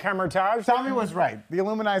 represent Camertage. Tommy was right. The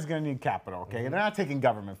Illuminati is going to need capital, okay? They're not taking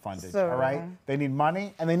government funding, So- all right? They need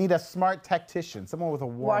money, and they need a smart tactician, someone with a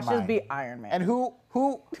war Watch this mind. be Iron Man. And who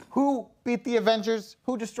beat the Avengers?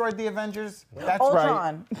 Who destroyed the Avengers? That's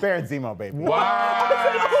Ultron. right. Baron Zemo, baby.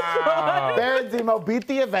 Wow. Baron Zemo beat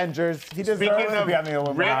the Avengers. He deserves Speaking to of be on the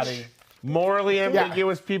Illuminati. rich, morally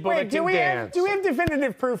ambiguous people Wait, that can dance. do we have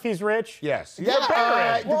definitive proof he's rich? Yes. He's Yeah, a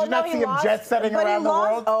veteran. did you not see him jet setting but he around the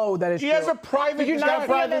lost- world? Oh, that is He true. has a private Did you jet. not see him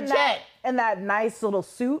private in that, jet. in that nice little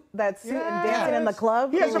suit, dancing Yes. in the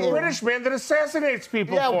club? He has a Ooh. British man that assassinates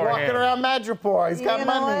people Yeah, for walking him. around Madripoor. He's got You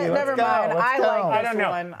know money. what? Let's Never go. mind. Let's I go. like I don't know.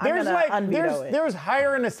 one. I'm There's gonna like unveto it. there's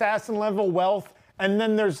higher and assassin level wealth, and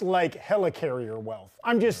then there's like helicarrier wealth.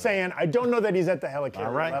 I'm just saying, I don't know that he's at the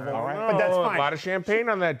helicarrier level, but that's Oh, fine. a lot of champagne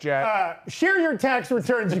on that jet. Share your tax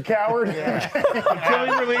returns, you coward. Until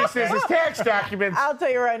he releases his tax documents. I'll tell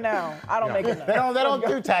you right now, I don't make enough. They don't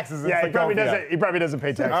do taxes in Yeah, he probably Sokovia. doesn't. He probably doesn't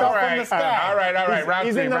pay tax. All from right, the sky. all right. Round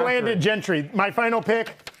He's three, in the round landed three. gentry. My final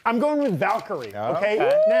pick. I'm going with Valkyrie. Okay.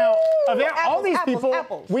 Okay. Now, of all Apples, these apples, people,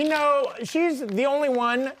 apples. we know she's the only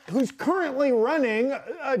one who's currently running a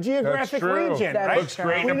That's geographic true. region, That right? is Looks true.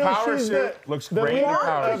 great We in a know power she's suit. Looks the great in a leader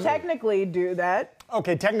power Wong suit. could technically do that.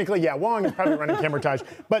 Okay, technically, yeah, Wong is probably running Camertage.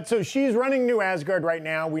 But so she's running New Asgard right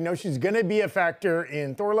now. We know she's going to be a factor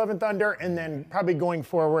in Thor Love and Thunder, and then probably going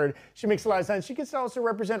forward, she makes a lot of sense. She gets to also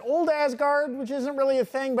represent old Asgard, which isn't really a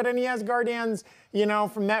thing, but any Asgardians, you know,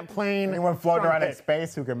 from that plane. Anyone floating strong around in pick.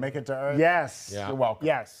 space who can make it to Earth? Yes. Yeah. You're welcome.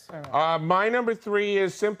 Yes. My number 3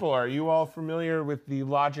 is simple. Are you all familiar with the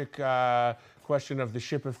logic question of the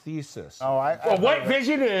ship of Theseus? Oh, Well, what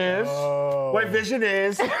Vision is, what Vision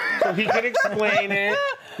is, so he can explain it.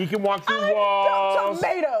 He can walk through walls.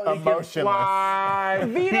 Tomatoes. He can Emotionless. fly.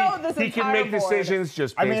 Veto this he can entire make board. decisions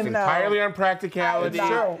just based mean, no. entirely on practicality.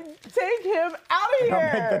 Nah, take him out of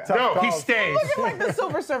here. tough No, he calls. stays. Looking like the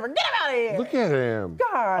Silver Surfer. Get him out of here. Look at him.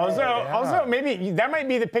 God. Also, maybe that might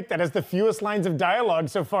be the pick that has the fewest lines of dialogue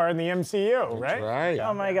so far in the MCU, right? Right.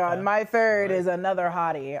 Oh my God. My third is another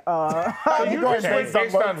hottie. You just went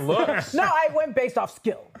based on looks. No, I went based off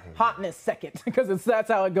skill. Hotness second, because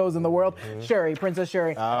that's how it goes in the world. Shuri, Princess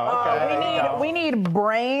Shuri. We need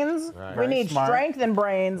brains. We need smart. strength and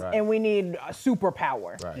brains, and we need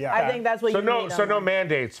superpower. Yeah. I think that's what So you no, need. so on no that.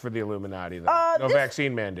 mandates for the Illuminati, though. No this-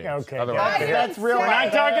 vaccine mandates. Okay. Otherwise, That's real. We're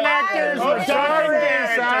not talking actors. We're talking sorry,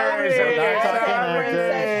 dancers. sorry. We're not talking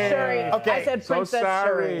Princess actors. Shuri. Okay. I said So Princess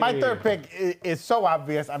sorry. Shuri. My third pick is so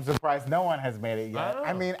obvious. I'm surprised no one has made it yet. Oh.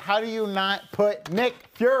 I mean, how do you not put Nick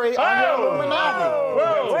Fury on your Illuminati?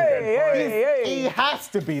 Whoa. He has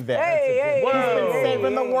to be there. Hey, He's hey, been Whoa.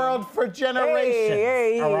 saving the world for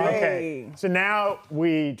generations. All right? Okay, so now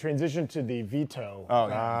we transition to the veto. Oh,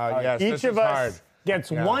 yeah. Yes, this Each of is us hard.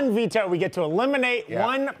 gets Yeah. one veto. We get to eliminate Yeah.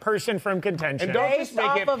 one person from contention. And don't Based just make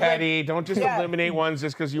off it of the- petty. Don't just Yeah. eliminate ones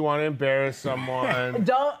just because you want to embarrass someone.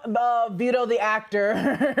 Don't veto the actor.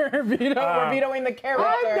 We're vetoing the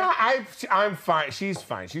character. I'm fine. She's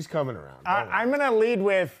fine. She's coming around. I'm going to lead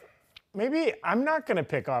with, maybe I'm not going to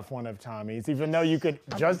pick off one of Tommy's, even though you could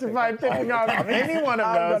justify picking off any one of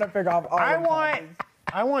I'm those. gonna pick off all I of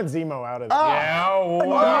want Zemo out of this. Yeah. He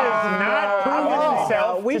has not proven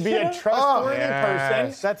himself we to be a should've- trustworthy Yes.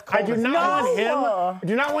 person. That's I cold do as not hell. want him. I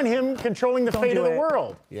do not want him controlling the fate do of the it.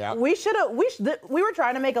 world. Yeah. We were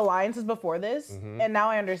trying to make alliances before this, and now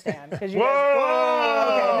I understand because you Whoa! guys.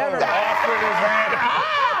 Okay, never mind. Off with his head.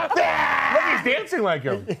 Ah! Look, he's dancing like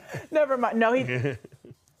him. Never mind. No, he.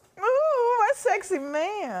 Ooh, my sexy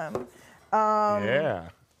man. Yeah.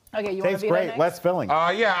 Okay, you want to Tastes be great. next? Less filling.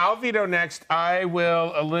 Yeah, I'll veto next. I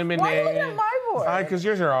will eliminate. Why are you looking at my board? Because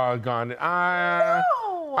yours are all gone. No.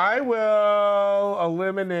 I will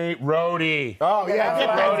eliminate Rhodey. Oh, yeah. Get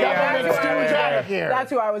that Rhodey out government of stooge there. out of here. That's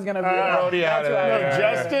who I was gonna be. Rhodey out of there.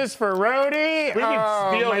 Justice for Rhodey. We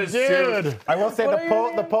can steal my his dude. suit. I will say What the are poll,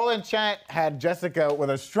 your the poll in chat had Jessica with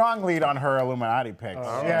a strong lead on her Illuminati picks.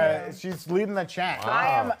 Yeah, she's leading the chat. I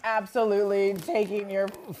am absolutely taking your.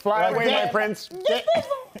 Fly away, my prince. Just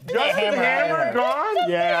the hammer gone?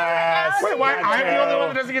 Yes. Wait, why? I'm the only one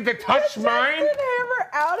that doesn't get to touch mine? Get hammer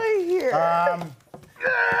out of here.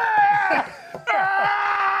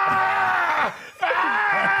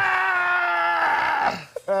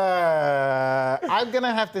 I'm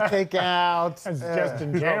gonna have to take out. That's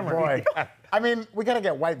Justin Jammer. Boy. I mean, we gotta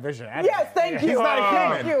get White Vision out of Yes, here. thank you. He's not a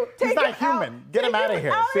Thank human. you. He's Take not it human. out. Get him Take out of it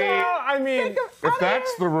here. out. See, I mean, Take him if out of that's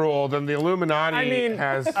here. the rule, then the Illuminati I mean,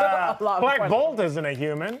 has. Black Bolt isn't a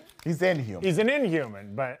human. He's inhuman. He's an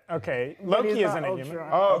inhuman, but okay. Loki he's isn't not a human. Ultron.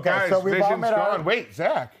 Oh, Okay, guys, so we've all Vision's met our- gone. Wait,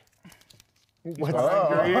 Zach. What's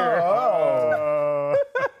You're here. I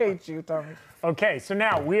hate you, Tommy. Okay, so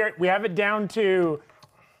now we have it down to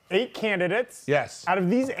 8 candidates. Yes. Out of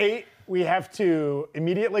these 8, we have to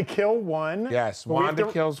immediately kill one. Yes, But we have Wanda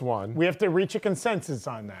to- kills one. We have to reach a consensus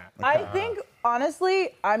on that. I think, honestly,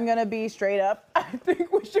 I'm gonna be straight up. I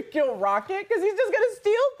think we should kill Rocket because he's just gonna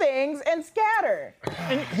steal things and scatter.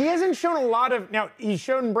 And he hasn't shown a lot of. Now he's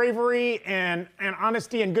shown bravery and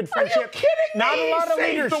honesty and good friendship. kidding Not me? a lot of He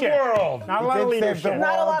saved the leadership. world. Not a lot of did save the leadership. world.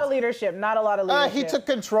 Not a lot of leadership. Not a lot of leadership. He took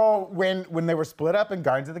control when they were split up in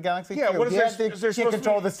Guardians of the Galaxy. Yeah, 2. what is he there- had to is there get supposed to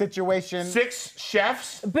control be of the situation. 6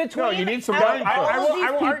 chefs? Between No, you need some out of running all clothes.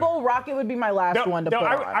 of these people, Rocket would be my last one to put on.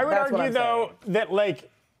 I would That's what argue I'm though saying. that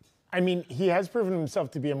I mean, he has proven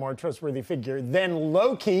himself to be a more trustworthy figure than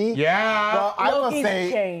Loki. Yeah. Well, Loki's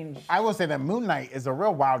changed. I will say that Moon Knight is a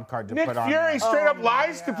real wild card to Nick put on. Fury there. straight up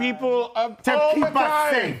lies to people To all keep the us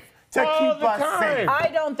time. safe. To All keep the us time. safe. I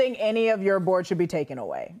don't think any of your board should be taken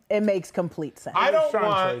away. It makes complete sense. I don't Strong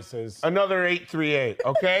want choices. another 838,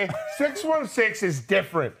 okay? 616 is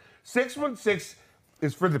different. 616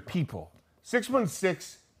 is for the people.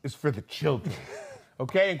 616 is for the children,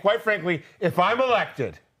 okay? And quite frankly, if I'm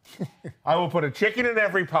elected, I will put a chicken in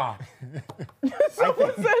every pot.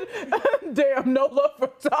 Someone said, damn, no love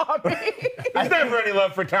for Tommy. There's never any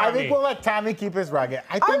love for Tommy. I think we'll let Tommy keep his Rocket.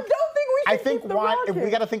 I don't think we should keep the Wanda, Rocket. we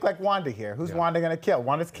got to think like Wanda here. Who's Wanda gonna kill?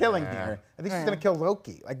 Wanda's killing here. I think she's gonna kill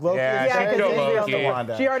Loki. Like Loki Yeah, is she very killed dangerous Loki. to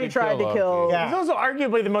Wanda. She already She'd tried kill to kill. Loki. Yeah. He's also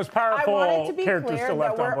arguably the most I powerful want it to be character clear still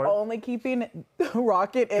that left on we're board. only keeping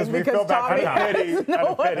Rocket in we because feel bad for Tommy Tommy. has no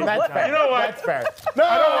one pity. That's left. fair. You know what? That's fair.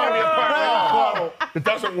 I don't want to be a part of the club that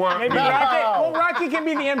doesn't want Maybe me. Rocky can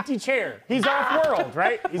be the empty chair. He's off world,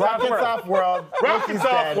 right? He's Rocket's off world. off world. Rocket's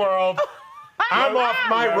off world. I'm off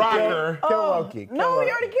my rocker. Kill Loki. Kill No, Loki.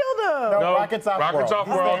 we already killed him. No, Rocket's off world. Rocket's off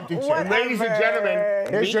He's the world. empty chair. And ladies and gentlemen,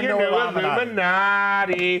 Here's meet your your new new Illuminati.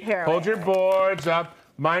 Illuminati. Here. Hold your boards up.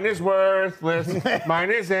 Mine is worthless.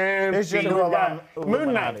 Mine is Here's your empty. new We've got Moon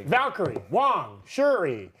Illuminati. Knight, Valkyrie, Wong,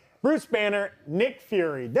 Shuri, Bruce Banner, Nick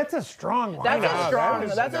Fury. That's a strong line. That's a strong.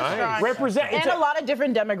 is That's a nice. strong. Represent And a lot of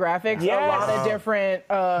different demographics. Yes. A lot of different.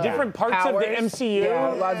 different parts powers. of the MCU,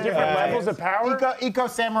 Yeah, a lot of different levels of power. Eco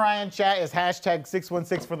Samurai in chat is hashtag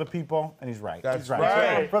 616 for the people, and he's right. That's he's right.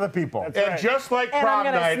 right. For the people. And right. just like And I'm prom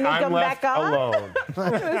gonna night, sneak I'm 'em left back on. alone.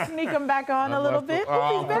 I'm gonna sneak him back on a little bit.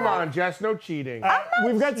 Oh, He's come back. on, Jess, no cheating.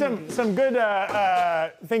 We've got some good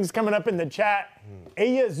things coming up in the chat.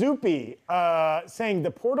 Aya Zupi saying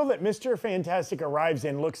the portal that Mr. Fantastic arrives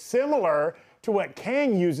in looks similar to what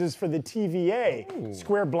Kang uses for the TVA.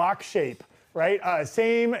 Square block shape, right?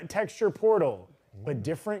 Same texture portal, but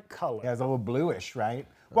different color. Yeah, it's a little bluish, right?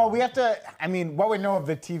 Well, we have to, I mean, what we know of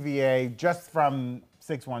the TVA just from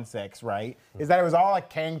 616, right, is that it was all a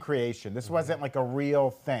Kang creation. This wasn't like a real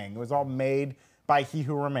thing. It was all made by He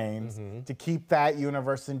Who Remains to keep that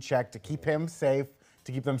universe in check, to keep him safe,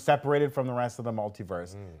 to keep them separated from the rest of the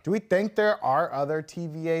multiverse. Do we think there are other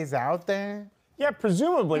TVAs out there? Yeah,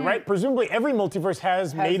 presumably, right? Presumably every multiverse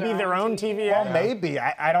has maybe their own TVA. Well, maybe.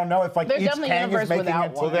 I don't know if like There's each definitely Kang universe is making without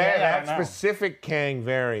it. one. Well, that I don't know. specific Kang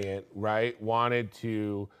variant, right, wanted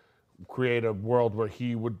to create a world where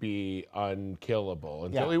he would be unkillable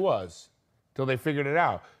until he was, till they figured it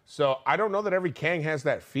out. So I don't know that every Kang has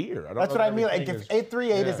that fear. I don't That's know what that I every mean. Like Kang if is-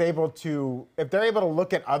 838 is able to, if they're able to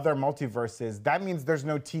look at other multiverses, that means there's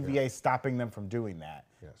no TVA stopping them from doing that,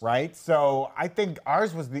 right? So I think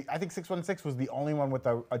ours was I think 616 was the only one with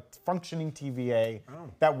a functioning TVA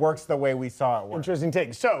that works the way we saw it work. Interesting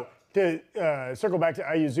take. So to circle back to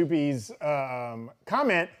Ayuzupi's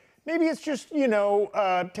comment, maybe it's just,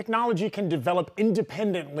 technology can develop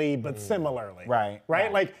independently but similarly. Right.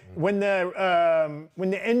 Right? Like when the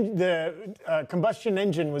combustion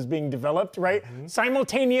engine was being developed, right?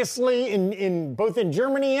 Simultaneously in both in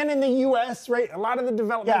Germany and in the US, right? A lot of the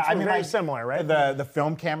developments were very similar, right? The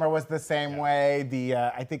film camera was the same way.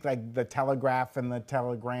 I think like the telegraph and the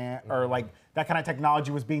telegram, or like that kind of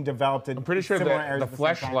technology was being developed in I'm pretty sure similar that areas the at the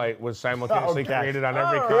same time. fleshlight was simultaneously Okay. created on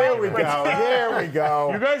every Here we continent. go. Here we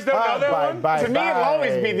go. You guys don't know that one? Bye, To me, it'll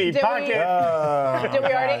always be the Did we- pocket. Did we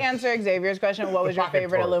already answer Xavier's question? What was your pocket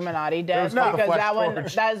favorite torch. Illuminati death? no Because flash that one,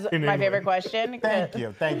 torch that's in my England. favorite question. Thank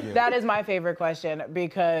you. Thank you. That is my favorite question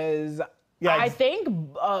because Yeah, I ex- think,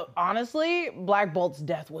 honestly, Black Bolt's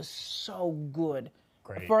death was so good.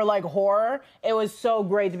 Great. For like horror, it was so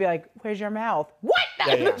great to be like, "Where's your mouth? What?"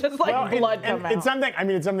 Just like Well, blood come out. It's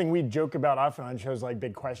something we joke about often on shows like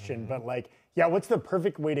Big Question, but like, yeah, what's the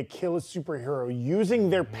perfect way to kill a superhero using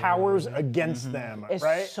their powers against them, It's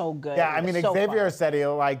right? so good. Yeah, I mean, It's so Xavier fun. said he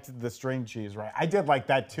liked the string cheese, right? I did like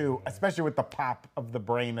that too, especially with the pop of the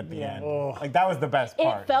brain at the end. Like, that was the best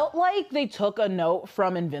part. It felt like they took a note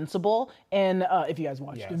from Invincible, and if you guys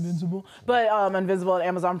watched Invincible, but Invincible at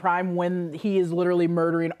Amazon Prime, when he is literally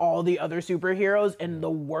murdering all the other superheroes in the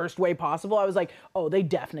worst way possible. I was like, oh, they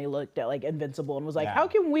definitely looked at like Invincible and was like, how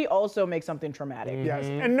can we also make something traumatic? Yes,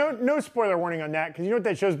 and no spoiler warning on that, because you know what,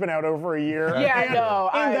 that show's been out over a year. Yeah, and, no,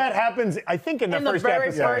 and that happens, I think, in the first very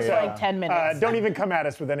episode. first like 10 minutes. Don't even come at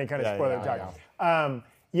us with any kind of spoiler talk.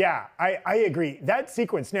 I agree. That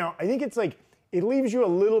sequence, now, I think it's like, it leaves you a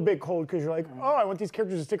little bit cold because you're like, oh, I want these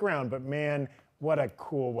characters to stick around, but man, what a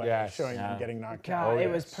cool way of showing them getting knocked out. God, it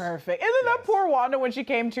was perfect. And then that poor Wanda, when she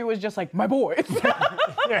came to, was just like, my boys.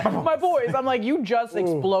 My boys. I'm like, you just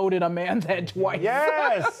exploded a man's head twice.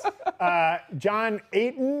 Yes. John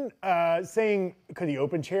Ayton saying, could the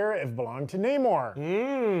open chair have belonged to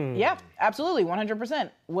Namor? Yeah, absolutely, 100%.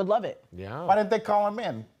 Would love it. Yeah. Why didn't they call him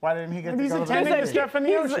in? Why didn't he get to He's go to the attending meeting? to stuff in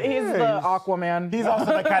the ocean. He's the Aquaman. He's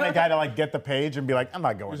also the kind of guy to like get the page and be like, I'm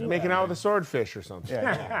not going to Making out with a swordfish or something.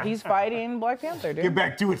 He's fighting Black Panther, dude. Get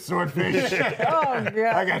back to it, swordfish. Oh,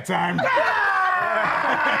 yeah. I got time.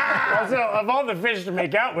 Also, of all the fish to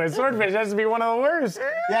make out with, swordfish has to be one of the worst.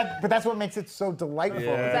 Yeah, but that's what makes it so delightful.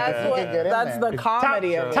 That's You can get in that's there. the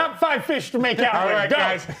comedy of it. Top 5 fish to make out All with. right, Go.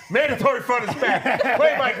 guys. Mandatory fun is back.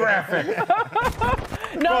 Play my graphic.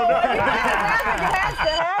 No, it has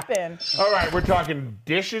to happen. All right, we're talking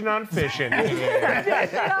dishing on fishing.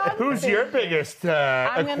 Who's your biggest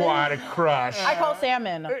gonna- aquatic crush? I call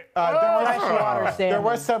salmon. There salmon.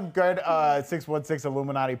 was some good 616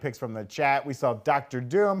 Illuminati picks from the chat. We saw Dr.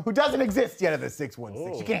 Doom, who doesn't exist yet in the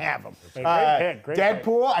 616. You can't have him. Great pick.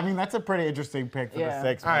 Deadpool, I mean, that's a pretty interesting pick for the Yeah.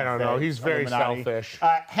 616. I don't know. He's very Illuminati. selfish.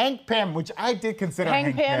 Hank Pym, which I did consider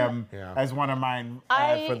Hank Hank Pym Pym? as one of mine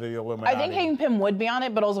for the I Illuminati. think Hank Pym would be on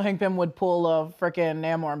it, but also Hank Pym would pull a freaking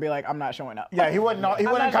Namor and be like, I'm not showing up. Yeah, he wouldn't come not to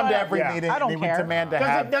showing up. every Yeah. meeting. I don't and he would care. demand to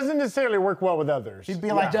have. Doesn't necessarily work well with others. He'd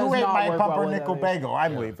be like, Does who ate not my work well with pumpernickel others. bagel?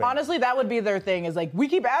 I'm leaving. Honestly, that would be their thing, is like, we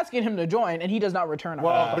keep asking him to join, and he does not return on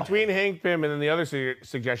Well, between Hank Pym and then the other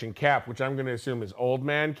suggestion, Cap, which I'm going to assume is old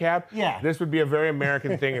man Cap. Yeah. This would be a very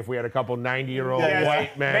American thing if we had a couple 90-year-old Yes.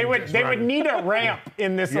 white men. They would just they would running. need a ramp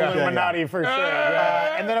in this Yeah. Illuminati for sure.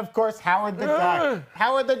 Yeah. And then, of course, Howard the Duck.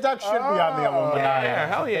 Howard the Duck should be on the Illuminati. Yeah,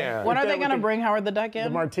 hell yeah. When are they gonna bring Howard the Duck in? The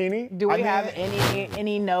martini? Do we I mean- have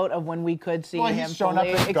any note of when we could see Well, him? he's shown up fully,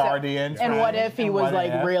 in except- Guardians, And what right? if he And was what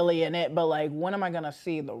like if? really in it? But like, when am I gonna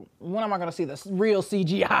see the real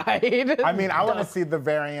CGI? I mean, I want to see the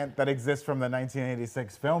variant that exists from the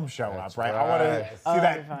 1986 film show up, right? I want right. to see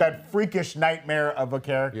that freakish nightmare of a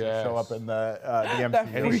character Yes. show up in the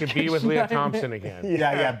MCU. And he should be with Leah Thompson again.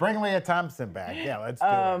 Yeah, bring Leah Thompson back. Yeah, let's do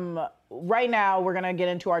it. Right now, we're gonna get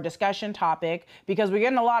into our discussion topic because we're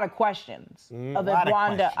getting a lot of questions of if lot of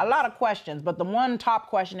Wanda. questions. A lot of questions, but the one top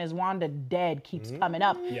question is Wanda dead keeps coming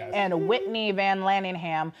up. Yes. And Whitney Van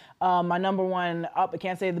Lanningham, my number one. I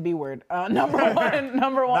can't say the B word. Number one.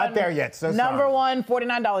 Not there yet, so number sorry. one,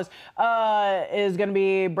 $49 is gonna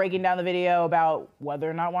be breaking down the video about whether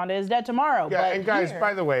or not Wanda is dead tomorrow. Yeah, but and guys, here-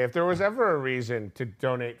 by the way, if there was ever a reason to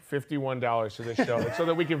donate $51 to this show, it's so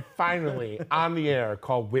that we can finally, on the air,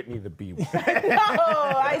 call Whitney the B word.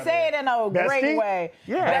 Oh, I say it in a great Bestie? way.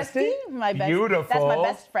 Yeah. Bestie? My best. Beautiful. That's my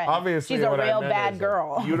best friend. Obviously, she's a what I real meant bad is a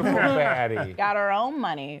girl. Beautiful baddie. Got her own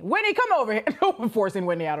money. Whitney, come over here. Forcing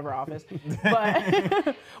Whitney out of her office.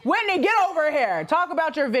 But Whitney, get over here. Talk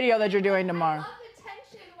about your video that you're doing tomorrow. I love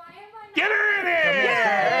attention. Why am I not? Get her in here!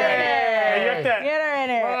 Hey, you have to- Get her in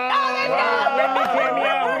here. Oh, there's Whitney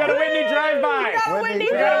cameo. We got a Whitney drive-by. Whitney.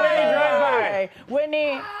 We got a Whitney drive-by.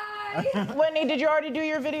 Whitney. Whitney, did you already do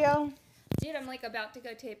your video? Dude, I'm like about to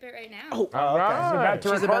go tape it right now. Oh, About to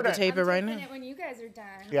She's about record to it. tape it right Taping now. it when you guys are done.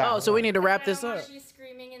 Yeah. Oh, so we need to wrap I this don't up. want you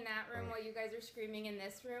screaming in that room while you guys are screaming in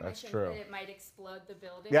this room. That's I think true. that it might explode the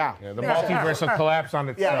building. Yeah. Yeah, the multiverse will collapse on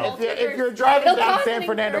itself. Yeah, if you're driving It'll down cause San an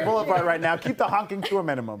Fernando incursion. Boulevard right now, keep the honking to a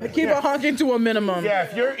minimum. Keep it honking to a minimum. Yeah,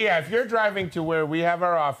 if you're driving to where we have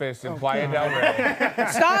our office in Playa del Rey,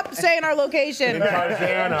 Stop saying our location. in Tarzana,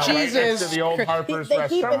 right next Jesus. to the old Harper's They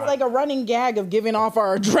keep restaurant. it's like a running gag of giving off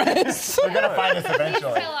our address. They're gonna find us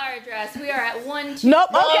eventually. Tell our address. We are at 1 Nope.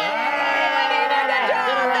 Okay.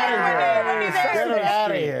 Get her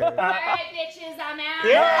out of here. All right, bitches, I'm out.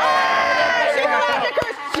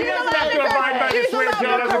 She doesn't have to abide by the switch. She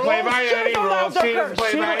doesn't play by any rules. She doesn't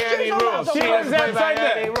play by any rules. She doesn't play by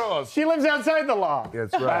any rules. She lives outside the law.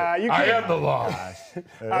 That's right. You I can- am the law.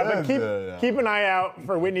 But keep an eye out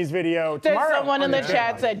for Whitney's video There's tomorrow. someone in the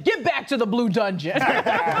chat said, "Get back to the blue dungeon."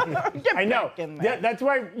 I know. back in there. That's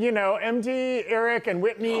why, MD, Eric, and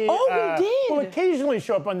Whitney Oh, we did. will occasionally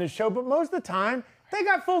show up on this show, but most of the time, they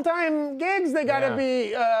got full-time gigs. They got to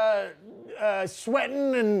be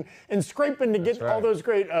sweating and scraping to get all right. those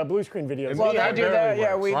great blue screen videos. Well, Me, they I do barely that,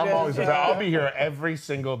 yeah, work, we so I'm just, always I'll be here every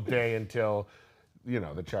single day until,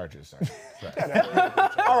 the charges are.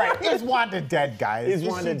 All right, is Wanda dead, guys? Is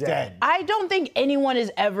Wanda she dead? I don't think anyone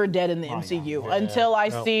is ever dead in the MCU until I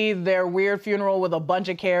see their weird funeral with a bunch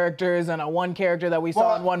of characters and a one character that we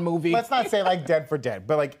saw in one movie. Let's not say like dead for dead,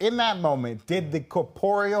 but like in that moment, did the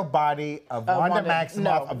corporeal body of Wanda Wanda- Maximoff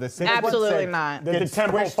no. of the 616 Absolutely not. get The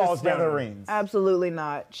temple squished to falls down. smithereens? Absolutely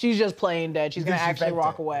not. She's just playing dead. She's gonna think she actually bent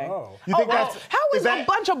walk it? away. Oh. You think that's How is that- a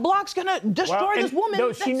bunch of blocks gonna destroy this woman?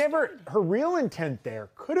 No, she That's- never. Her real intent there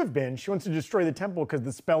could have been she wants to destroy the temple because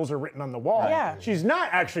the spells are written on the wall. Yeah. She's not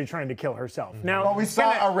actually trying to kill herself. Now Well, we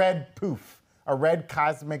saw a red poof, a red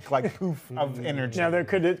cosmic like poof of energy. Now there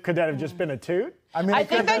could that have just been a toot? I mean, I it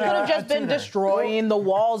think that been could a- have just a been tutor. destroying the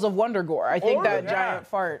walls of Wondergore. I think that giant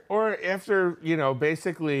fart. Or after,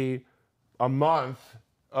 basically a month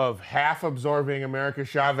of half absorbing America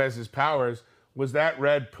Chavez's powers, was that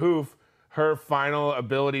red poof her final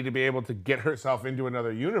ability to be able to get herself into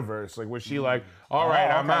another universe? Like, was she like, all right,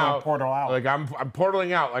 I'm okay, out. portal out. Like, I'm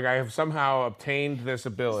portaling out. Like, I have somehow obtained this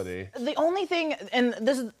ability. The only thing, and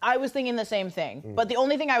I was thinking the same thing, but the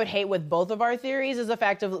only thing I would hate with both of our theories is the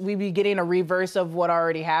fact of we be getting a reverse of what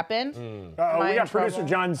already happened. Uh-oh, I we in got producer trouble?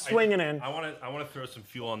 John swinging in. I want to throw some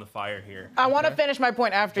fuel on the fire here. I want to finish my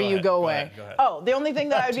point after you ahead, go go away. ahead, go ahead. Oh, the only thing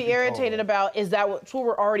that I'd be irritated about is that that's what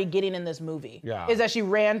we're already getting in this movie. Yeah. Is that she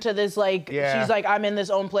ran to this Yeah. she's like, I'm in this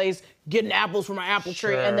own place getting apples from my apple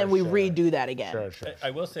tree, Sure, and then we sure. redo that again. Sure. I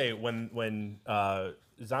will say when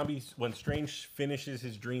Strange finishes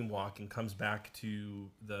his dream walk and comes back to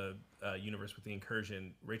the universe with the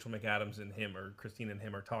incursion, Rachel McAdams and him, or Christine and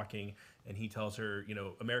him, are talking, and he tells her,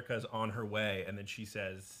 America's on her way, and then she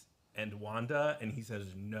says, "And Wanda," and he says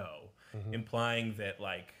no, implying that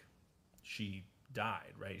she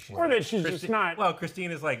died, right? Or that she's just not- Well,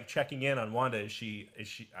 Christine is checking in on Wanda. Is she?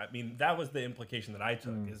 I mean, that was the implication that I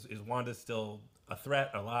took. Is Wanda still a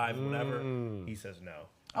threat, alive, whatever? He says no.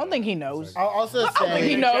 I don't think he knows. I'll also I don't think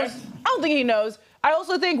he say, knows. I don't think he knows. I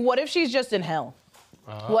also think, what if she's just in hell?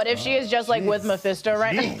 What if she is just like with Mephisto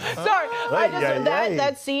right now? Sorry,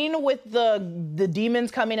 that scene with the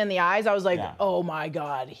demons coming in the eyes, I was like, oh my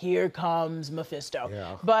God, here comes Mephisto.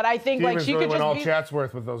 Yeah. But I think Demons like she really could went just all be...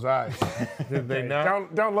 Chatsworth with those eyes. Did they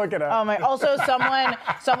not? Don't look it up. Oh my! Also,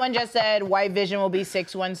 someone just said White Vision will be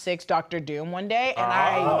 616 Doctor Doom one day, and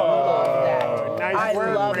I love that. Nice I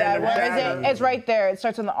word, love that. Brandon Where is Dagger. it? It's right there. It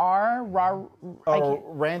starts on the R.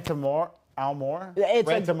 Rantamore? Almore? It's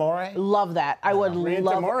Rantamore? Love that. I would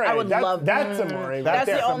love. I would love. That's Amore. That's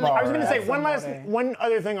the only. I was going to say one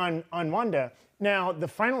other thing on Wanda. Now, the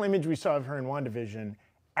final image we saw of her in WandaVision,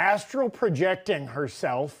 astral projecting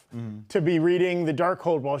herself to be reading the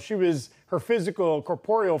Darkhold while her physical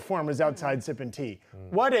corporeal form was outside sipping tea.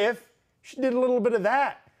 What if she did a little bit of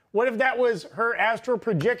that? What if that was her astral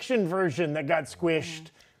projection version that got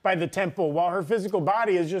squished by the temple while her physical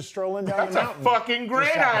body is just strolling down the mountain? That's a fucking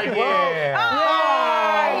great idea.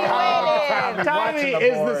 Tommy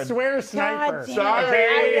is the swear sniper.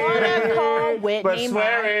 Sorry. I want to call Whitney. But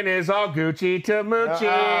swearing is all Gucci to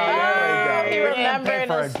Moochie. He You can't pay remembered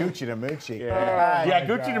for a us. Gucci to Moochie. Yeah,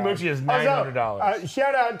 Gucci to Moochie is $900.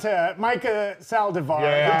 Shout out to Micah Saldivar.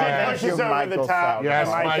 Yeah. Who did push us over the top. Yes,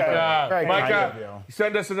 Micah. Very kind of Micah, you.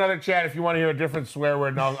 send us another chat if you want to hear a different swear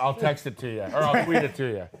word, and I'll text it to you, or I'll tweet it to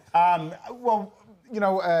you. Well,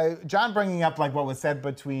 John bringing up like what was said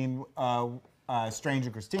between Strange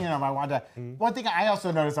and Christina and Wanda. One thing I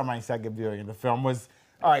also noticed on my second viewing of the film was,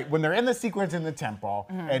 all right, when they're in the sequence in the temple,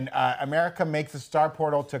 and America makes a star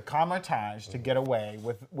portal to Kamartaj to get away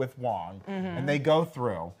with Wong, and they go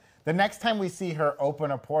through. The next time we see her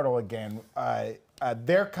open a portal again,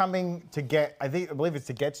 they're coming to get, I believe it's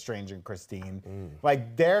to get Strange and Christine.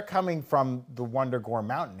 Like, they're coming from the Wundagore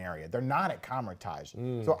Mountain area. They're not at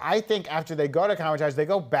Kamartaj. So I think after they go to Kamartaj, they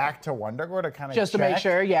go back to Wundagore to kind of Just to make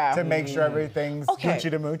sure, yeah. To make sure everything's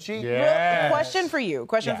Gucci to Moochie. Yeah. Question for you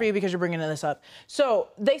because you're bringing this up. So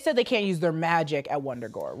they said they can't use their magic at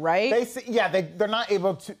Wundagore, right? They're not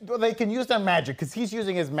able to. Well, they can use their magic because he's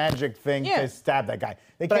using his magic thing to stab that guy.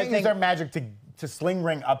 They can't use their magic to sling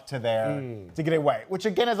ring up to there to get away, which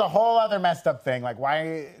again is a whole other messed up thing. Like,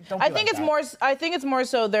 why? Don't I think it's more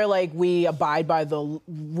so they're like, we abide by the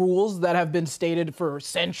rules that have been stated for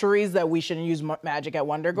centuries that we shouldn't use magic at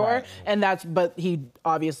Wundagore, but he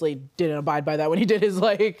obviously didn't abide by that when he did his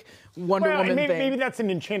like Wonder Woman thing. Maybe that's an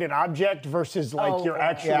enchanted object versus like your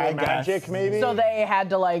actual magic. Maybe. So they had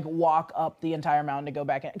to like walk up the entire mountain to go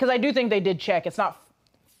back in, because I do think they did check. It's not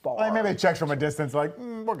far. Like maybe they checked from a distance, like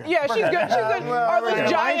we're good. Yeah, she's good. She's good. Are those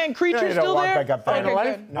giant creatures still there? Back up there.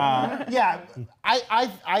 Okay, good.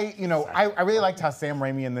 I really liked how Sam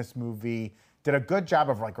Raimi in this movie did a good job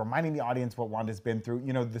of like reminding the audience what Wanda's been through.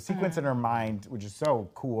 You know, the sequence in her mind, which is so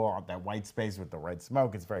cool, that white space with the red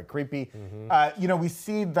smoke, it's very creepy. We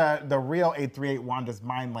see the real 838 Wanda's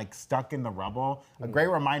mind like stuck in the rubble. A great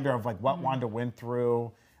reminder of like what Wanda went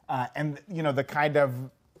through, and the kind of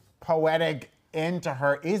poetic end to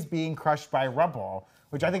her is being crushed by rubble,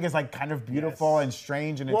 which I think is like kind of beautiful and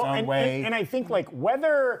strange in its own way. And I think like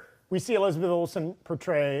whether we see Elizabeth Olsen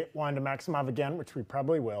portray Wanda Maximoff again, which we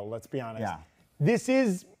probably will, let's be honest. Yeah.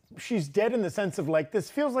 She's dead in the sense of like, this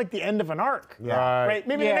feels like the end of an arc. Yeah. Right?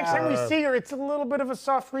 Maybe the next time we see her, it's a little bit of a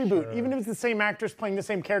soft reboot. Sure. Even if it's the same actress playing the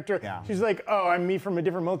same character, she's like, oh, I'm me from a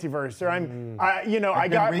different multiverse. Or I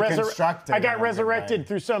got resurrected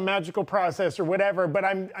through some magical process or whatever, but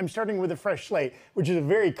I'm starting with a fresh slate, which is a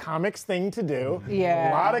very comics thing to do.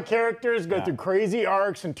 Yeah. A lot of characters go through crazy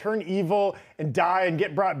arcs and turn evil and die and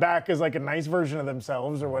get brought back as like a nice version of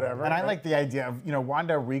themselves or whatever. And I like the idea of,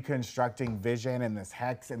 Wanda reconstructing Vision and this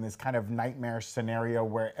hex and this kind of nightmare scenario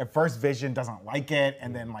where at first Vision doesn't like it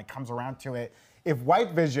and then like comes around to it. If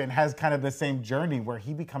White Vision has kind of the same journey where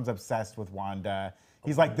he becomes obsessed with Wanda,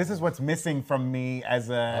 he's like, this is what's missing from me as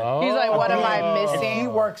a... He's like, what am I missing? And he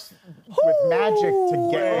works with magic to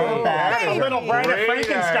get her back. A little Bride of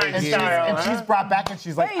Frankenstein style. And she's brought back and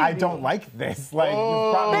she's like, I don't like this. Like, you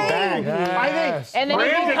brought me back. Yes. And then he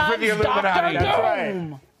Brandon for the becomes Dr. Illuminati.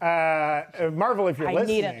 Doom. Marvel, if you're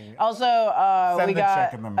listening. Need it. Also, we the got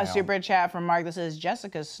check in the a mail. super chat from Mark that says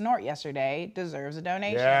Jessica's snort yesterday deserves a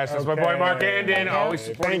donation. Yes, that's my boy Mark Andon, always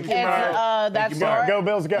supporting Thank you, Mark. And that snort, Go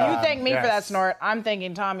Bills, go. you thank me for that Yes. snort. I'm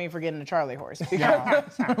thanking Tommy for getting a Charlie horse. By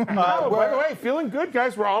the way, feeling good,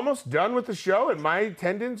 guys. We're almost done with the show, and my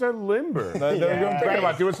tendons are limber. They're doing Thinking great.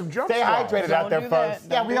 about doing some jump Stay squats. hydrated out there, Don't do that. folks.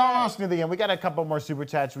 Yeah, Don't we do almost knew the end. We got a couple more super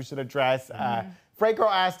chats we should address. Franco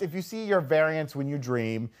asked, if you see your variants when you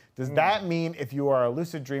dream, does that mean if you are a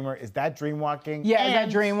lucid dreamer, is that dream walking? Yeah, is that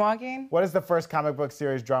And dream walking? what is the first comic book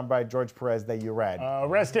series drawn by George Perez that you read?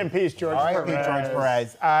 Rest in peace, George R.I.P. Perez. George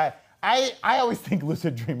Perez. I always think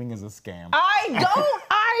lucid dreaming is a scam. I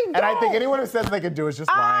don't. And I think anyone who says they can do is just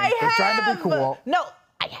lying. They're trying to be cool. No,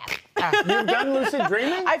 I have. You've done lucid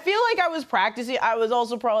dreaming? I feel like I was practicing. I was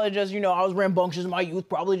also probably just, I was rambunctious in my youth,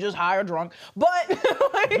 probably just high or drunk. But,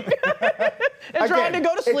 and trying to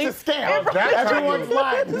go to sleep. It's a scam. Everyone's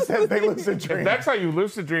lying who says they lucid dream. If that's how you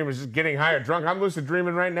lucid dream, is just getting high or drunk. I'm lucid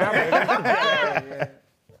dreaming right now, baby.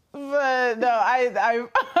 But no, I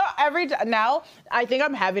every time now I think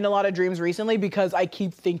I'm having a lot of dreams recently because I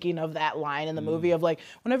keep thinking of that line in the movie of like,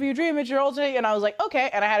 whenever you dream, it's your alternate. And I was like, okay.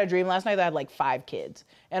 And I had a dream last night that I had like 5 kids.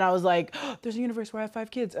 And I was like, there's a universe where I have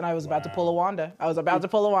 5 kids. And I was about to pull a Wanda. I was about to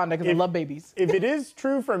pull a Wanda because I love babies. If it is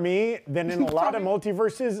true for me, then in a lot of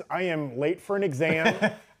multiverses, I am late for an exam.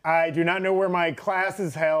 I do not know where my class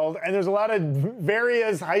is held, and there's a lot of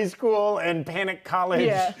various high school and Panic College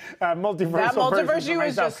multiverse. That multiverse you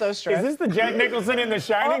was just so stressed. Is this the Jack Nicholson in The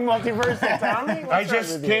Shining multiverse that Tommy? I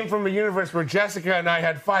just came from a universe where Jessica and I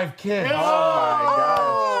had 5 kids. Oh my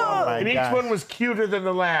gosh. And each one was cuter than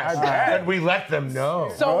the last. And we let them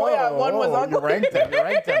know. So one was ugly. You ranked them.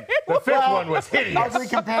 The 5th one was hideous. Ugly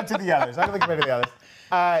compared to the others.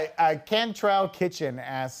 Cantrell Kitchen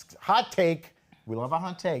asks, hot take. We love a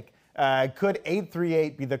hot take. Could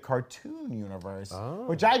 838 be the cartoon universe?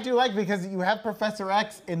 Which I do like because you have Professor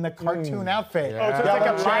X in the cartoon outfit. Oh, so it's like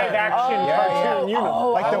a live-action cartoon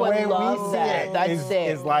universe. Like the way we love see that. it That's sick.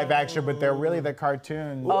 is live action, but they're really the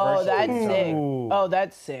cartoon Oh, version. that's sick. Oh,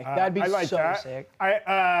 that's sick. That'd be I like so that. sick.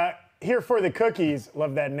 Here for the Cookies,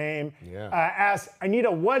 love that name. Asks, I need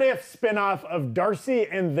a what if spinoff of Darcy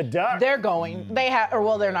and the Duck. They're going. They have, or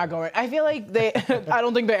well, they're not going. I feel like they. I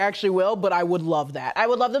don't think they actually will, but I would love that. I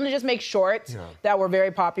would love them to just make shorts that were very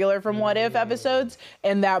popular from What If episodes,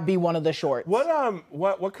 and that be one of the shorts.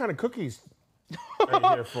 What kind of cookies are you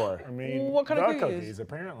here for? I mean, What kind of the cookies?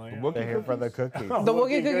 apparently. They're here for the cookies. The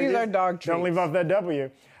Wookiee cookies are dog treats. Don't leave off that W.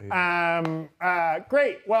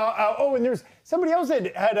 Great. Well, and there's somebody else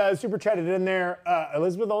that had super chatted in there.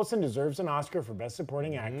 Elizabeth Olsen deserves an Oscar for Best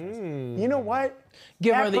Supporting Actress. You know what?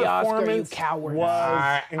 Give That her the Oscar, you performance coward. Was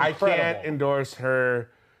I incredible. can't endorse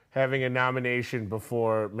her having a nomination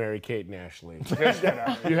before Mary-Kate and Ashley.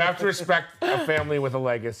 You have to respect a family with a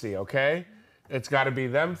legacy, okay? It's got to be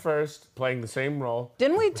them first, playing the same role.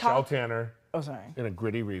 Didn't we Michelle talk? Tanner Oh, sorry. in a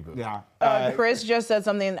gritty reboot. Yeah. Chris just said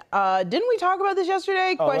something. Didn't we talk about this yesterday?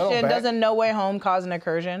 little Question: bit. Doesn't No Way Home cause an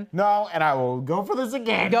incursion? No, and I will go for this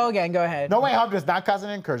again. Go again. Go ahead. No Way Home does not cause an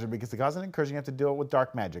incursion because to cause an incursion, you have to do it with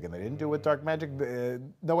dark magic, and they didn't do it with dark magic.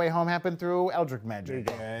 No Way Home happened through Eldritch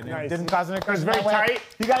magic, and it Nice. didn't cause an incursion. very that way. tight.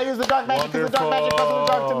 You gotta use the dark magic because the dark magic comes from the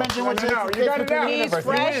dark dimension, which is No, you the got it between down. the He's universe.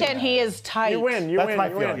 fresh and he is tight. You win. You That's win. my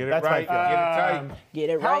you feeling. win. Get it That's right. my Get it tight. Get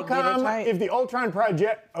it How right. Get it come tight. if the Ultron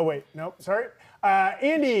Project... Oh, wait. No, sorry.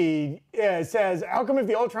 Andy says, how come if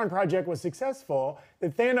the Ultron Project was successful,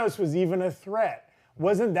 that Thanos was even a threat?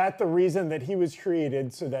 Wasn't that the reason that he was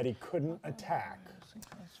created so that he couldn't attack?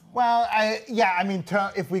 Well, I mean,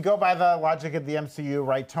 if we go by the logic of the MCU,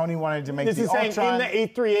 right? Tony wanted to make This the is saying Ultron. in the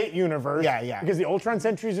 838 universe. Yeah. Because the Ultron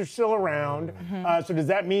sentries are still around. So does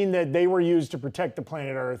that mean that they were used to protect the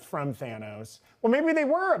planet Earth from Thanos? Well, maybe they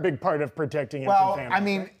were a big part of protecting it Well, from Thanos. I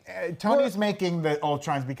mean, Tony's making the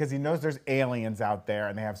Ultrons because he knows there's aliens out there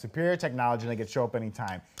and they have superior technology and they could show up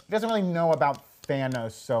anytime. He doesn't really know about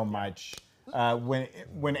Thanos so much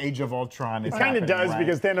when Age of Ultron is Kind of happening, does right?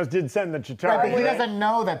 because Thanos did send the Chitauri. Right, but he doesn't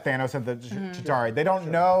know that Thanos had the Chitauri. They don't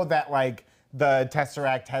know that, like, the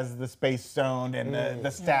Tesseract has the Space Stone and the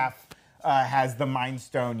staff has the Mind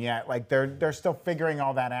Stone yet. Like, they're still figuring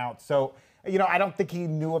all that out. So, I don't think he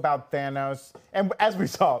knew about Thanos. And as we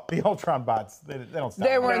saw, the Ultron bots, they don't stop.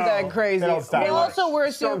 They weren't No, that crazy. they don't stop. They also were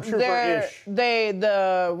assuming Stormtrooper-ish.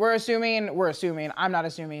 we're assuming, I'm not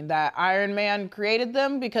assuming that Iron Man created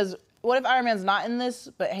them because what if Iron Man's not in this,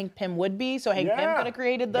 but Hank Pym would be? So Hank Pym Yeah. could have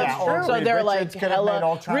created them. Yeah, or so Reed they're Richards like could have made hella.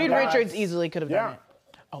 Ultron Reed bots. Richards easily could have done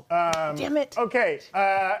it. Damn it. Okay,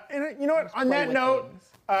 and you know what? On that with note, things.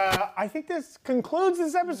 I think this concludes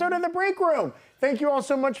this episode of The Break Room. Thank you all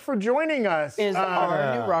so much for joining us. Is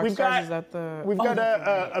our new rock we've stars, got, is that the... We've got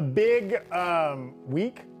a big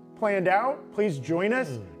week planned out. Please join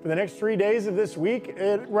us for the next 3 days of this week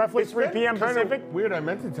at roughly 3 p.m. Kind Pacific. of weird. I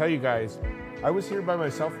meant to tell you guys, I was here by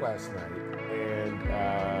myself last night,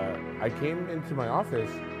 and I came into my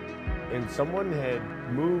office, and someone had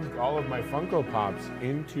moved all of my Funko Pops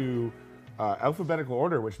into alphabetical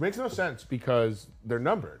order, which makes no sense because they're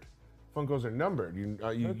numbered. Funkos are numbered. You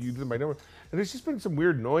do them by number. And there's just been some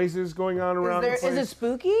weird noises going on around the Is place. it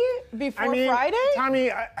spooky before I mean, Friday?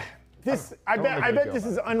 Tommy, I don't bet think this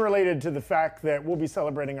is unrelated to the fact that we'll be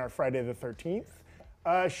celebrating our Friday the 13th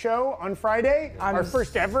show on Friday. Our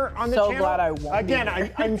first ever on the so channel. glad I won't Again, be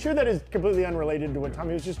here. I'm sure that is completely unrelated to what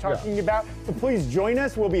Tommy was just talking about. So please join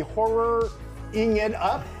us. We'll be horror-ing it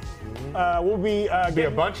up. We'll be Be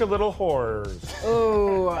a bunch of little horrors.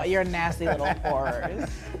 Ooh, you're nasty little horrors.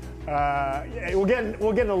 we'll get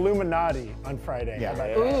an Illuminati on Friday. Yeah. How about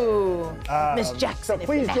that? Ooh, Miss Jackson. So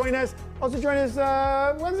please join us. Also join us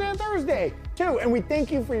Wednesday and Thursday too. And we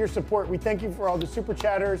thank you for your support. We thank you for all the super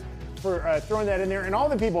chatters, for throwing that in there, and all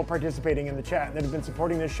the people participating in the chat that have been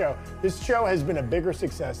supporting this show. This show has been a bigger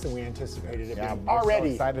success than we anticipated it being we're already.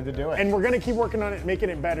 so excited to do it. And we're going to keep working on it, making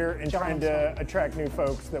it better, and trying to attract new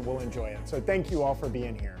folks that will enjoy it. So thank you all for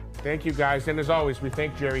being here. Thank you, guys. And as always, we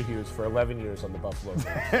thank Jerry Hughes for 11 years on the Buffalo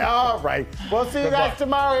Bills. All right. We'll see you guys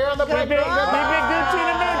tomorrow here on the Be big, Breakroom.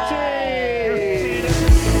 Gucci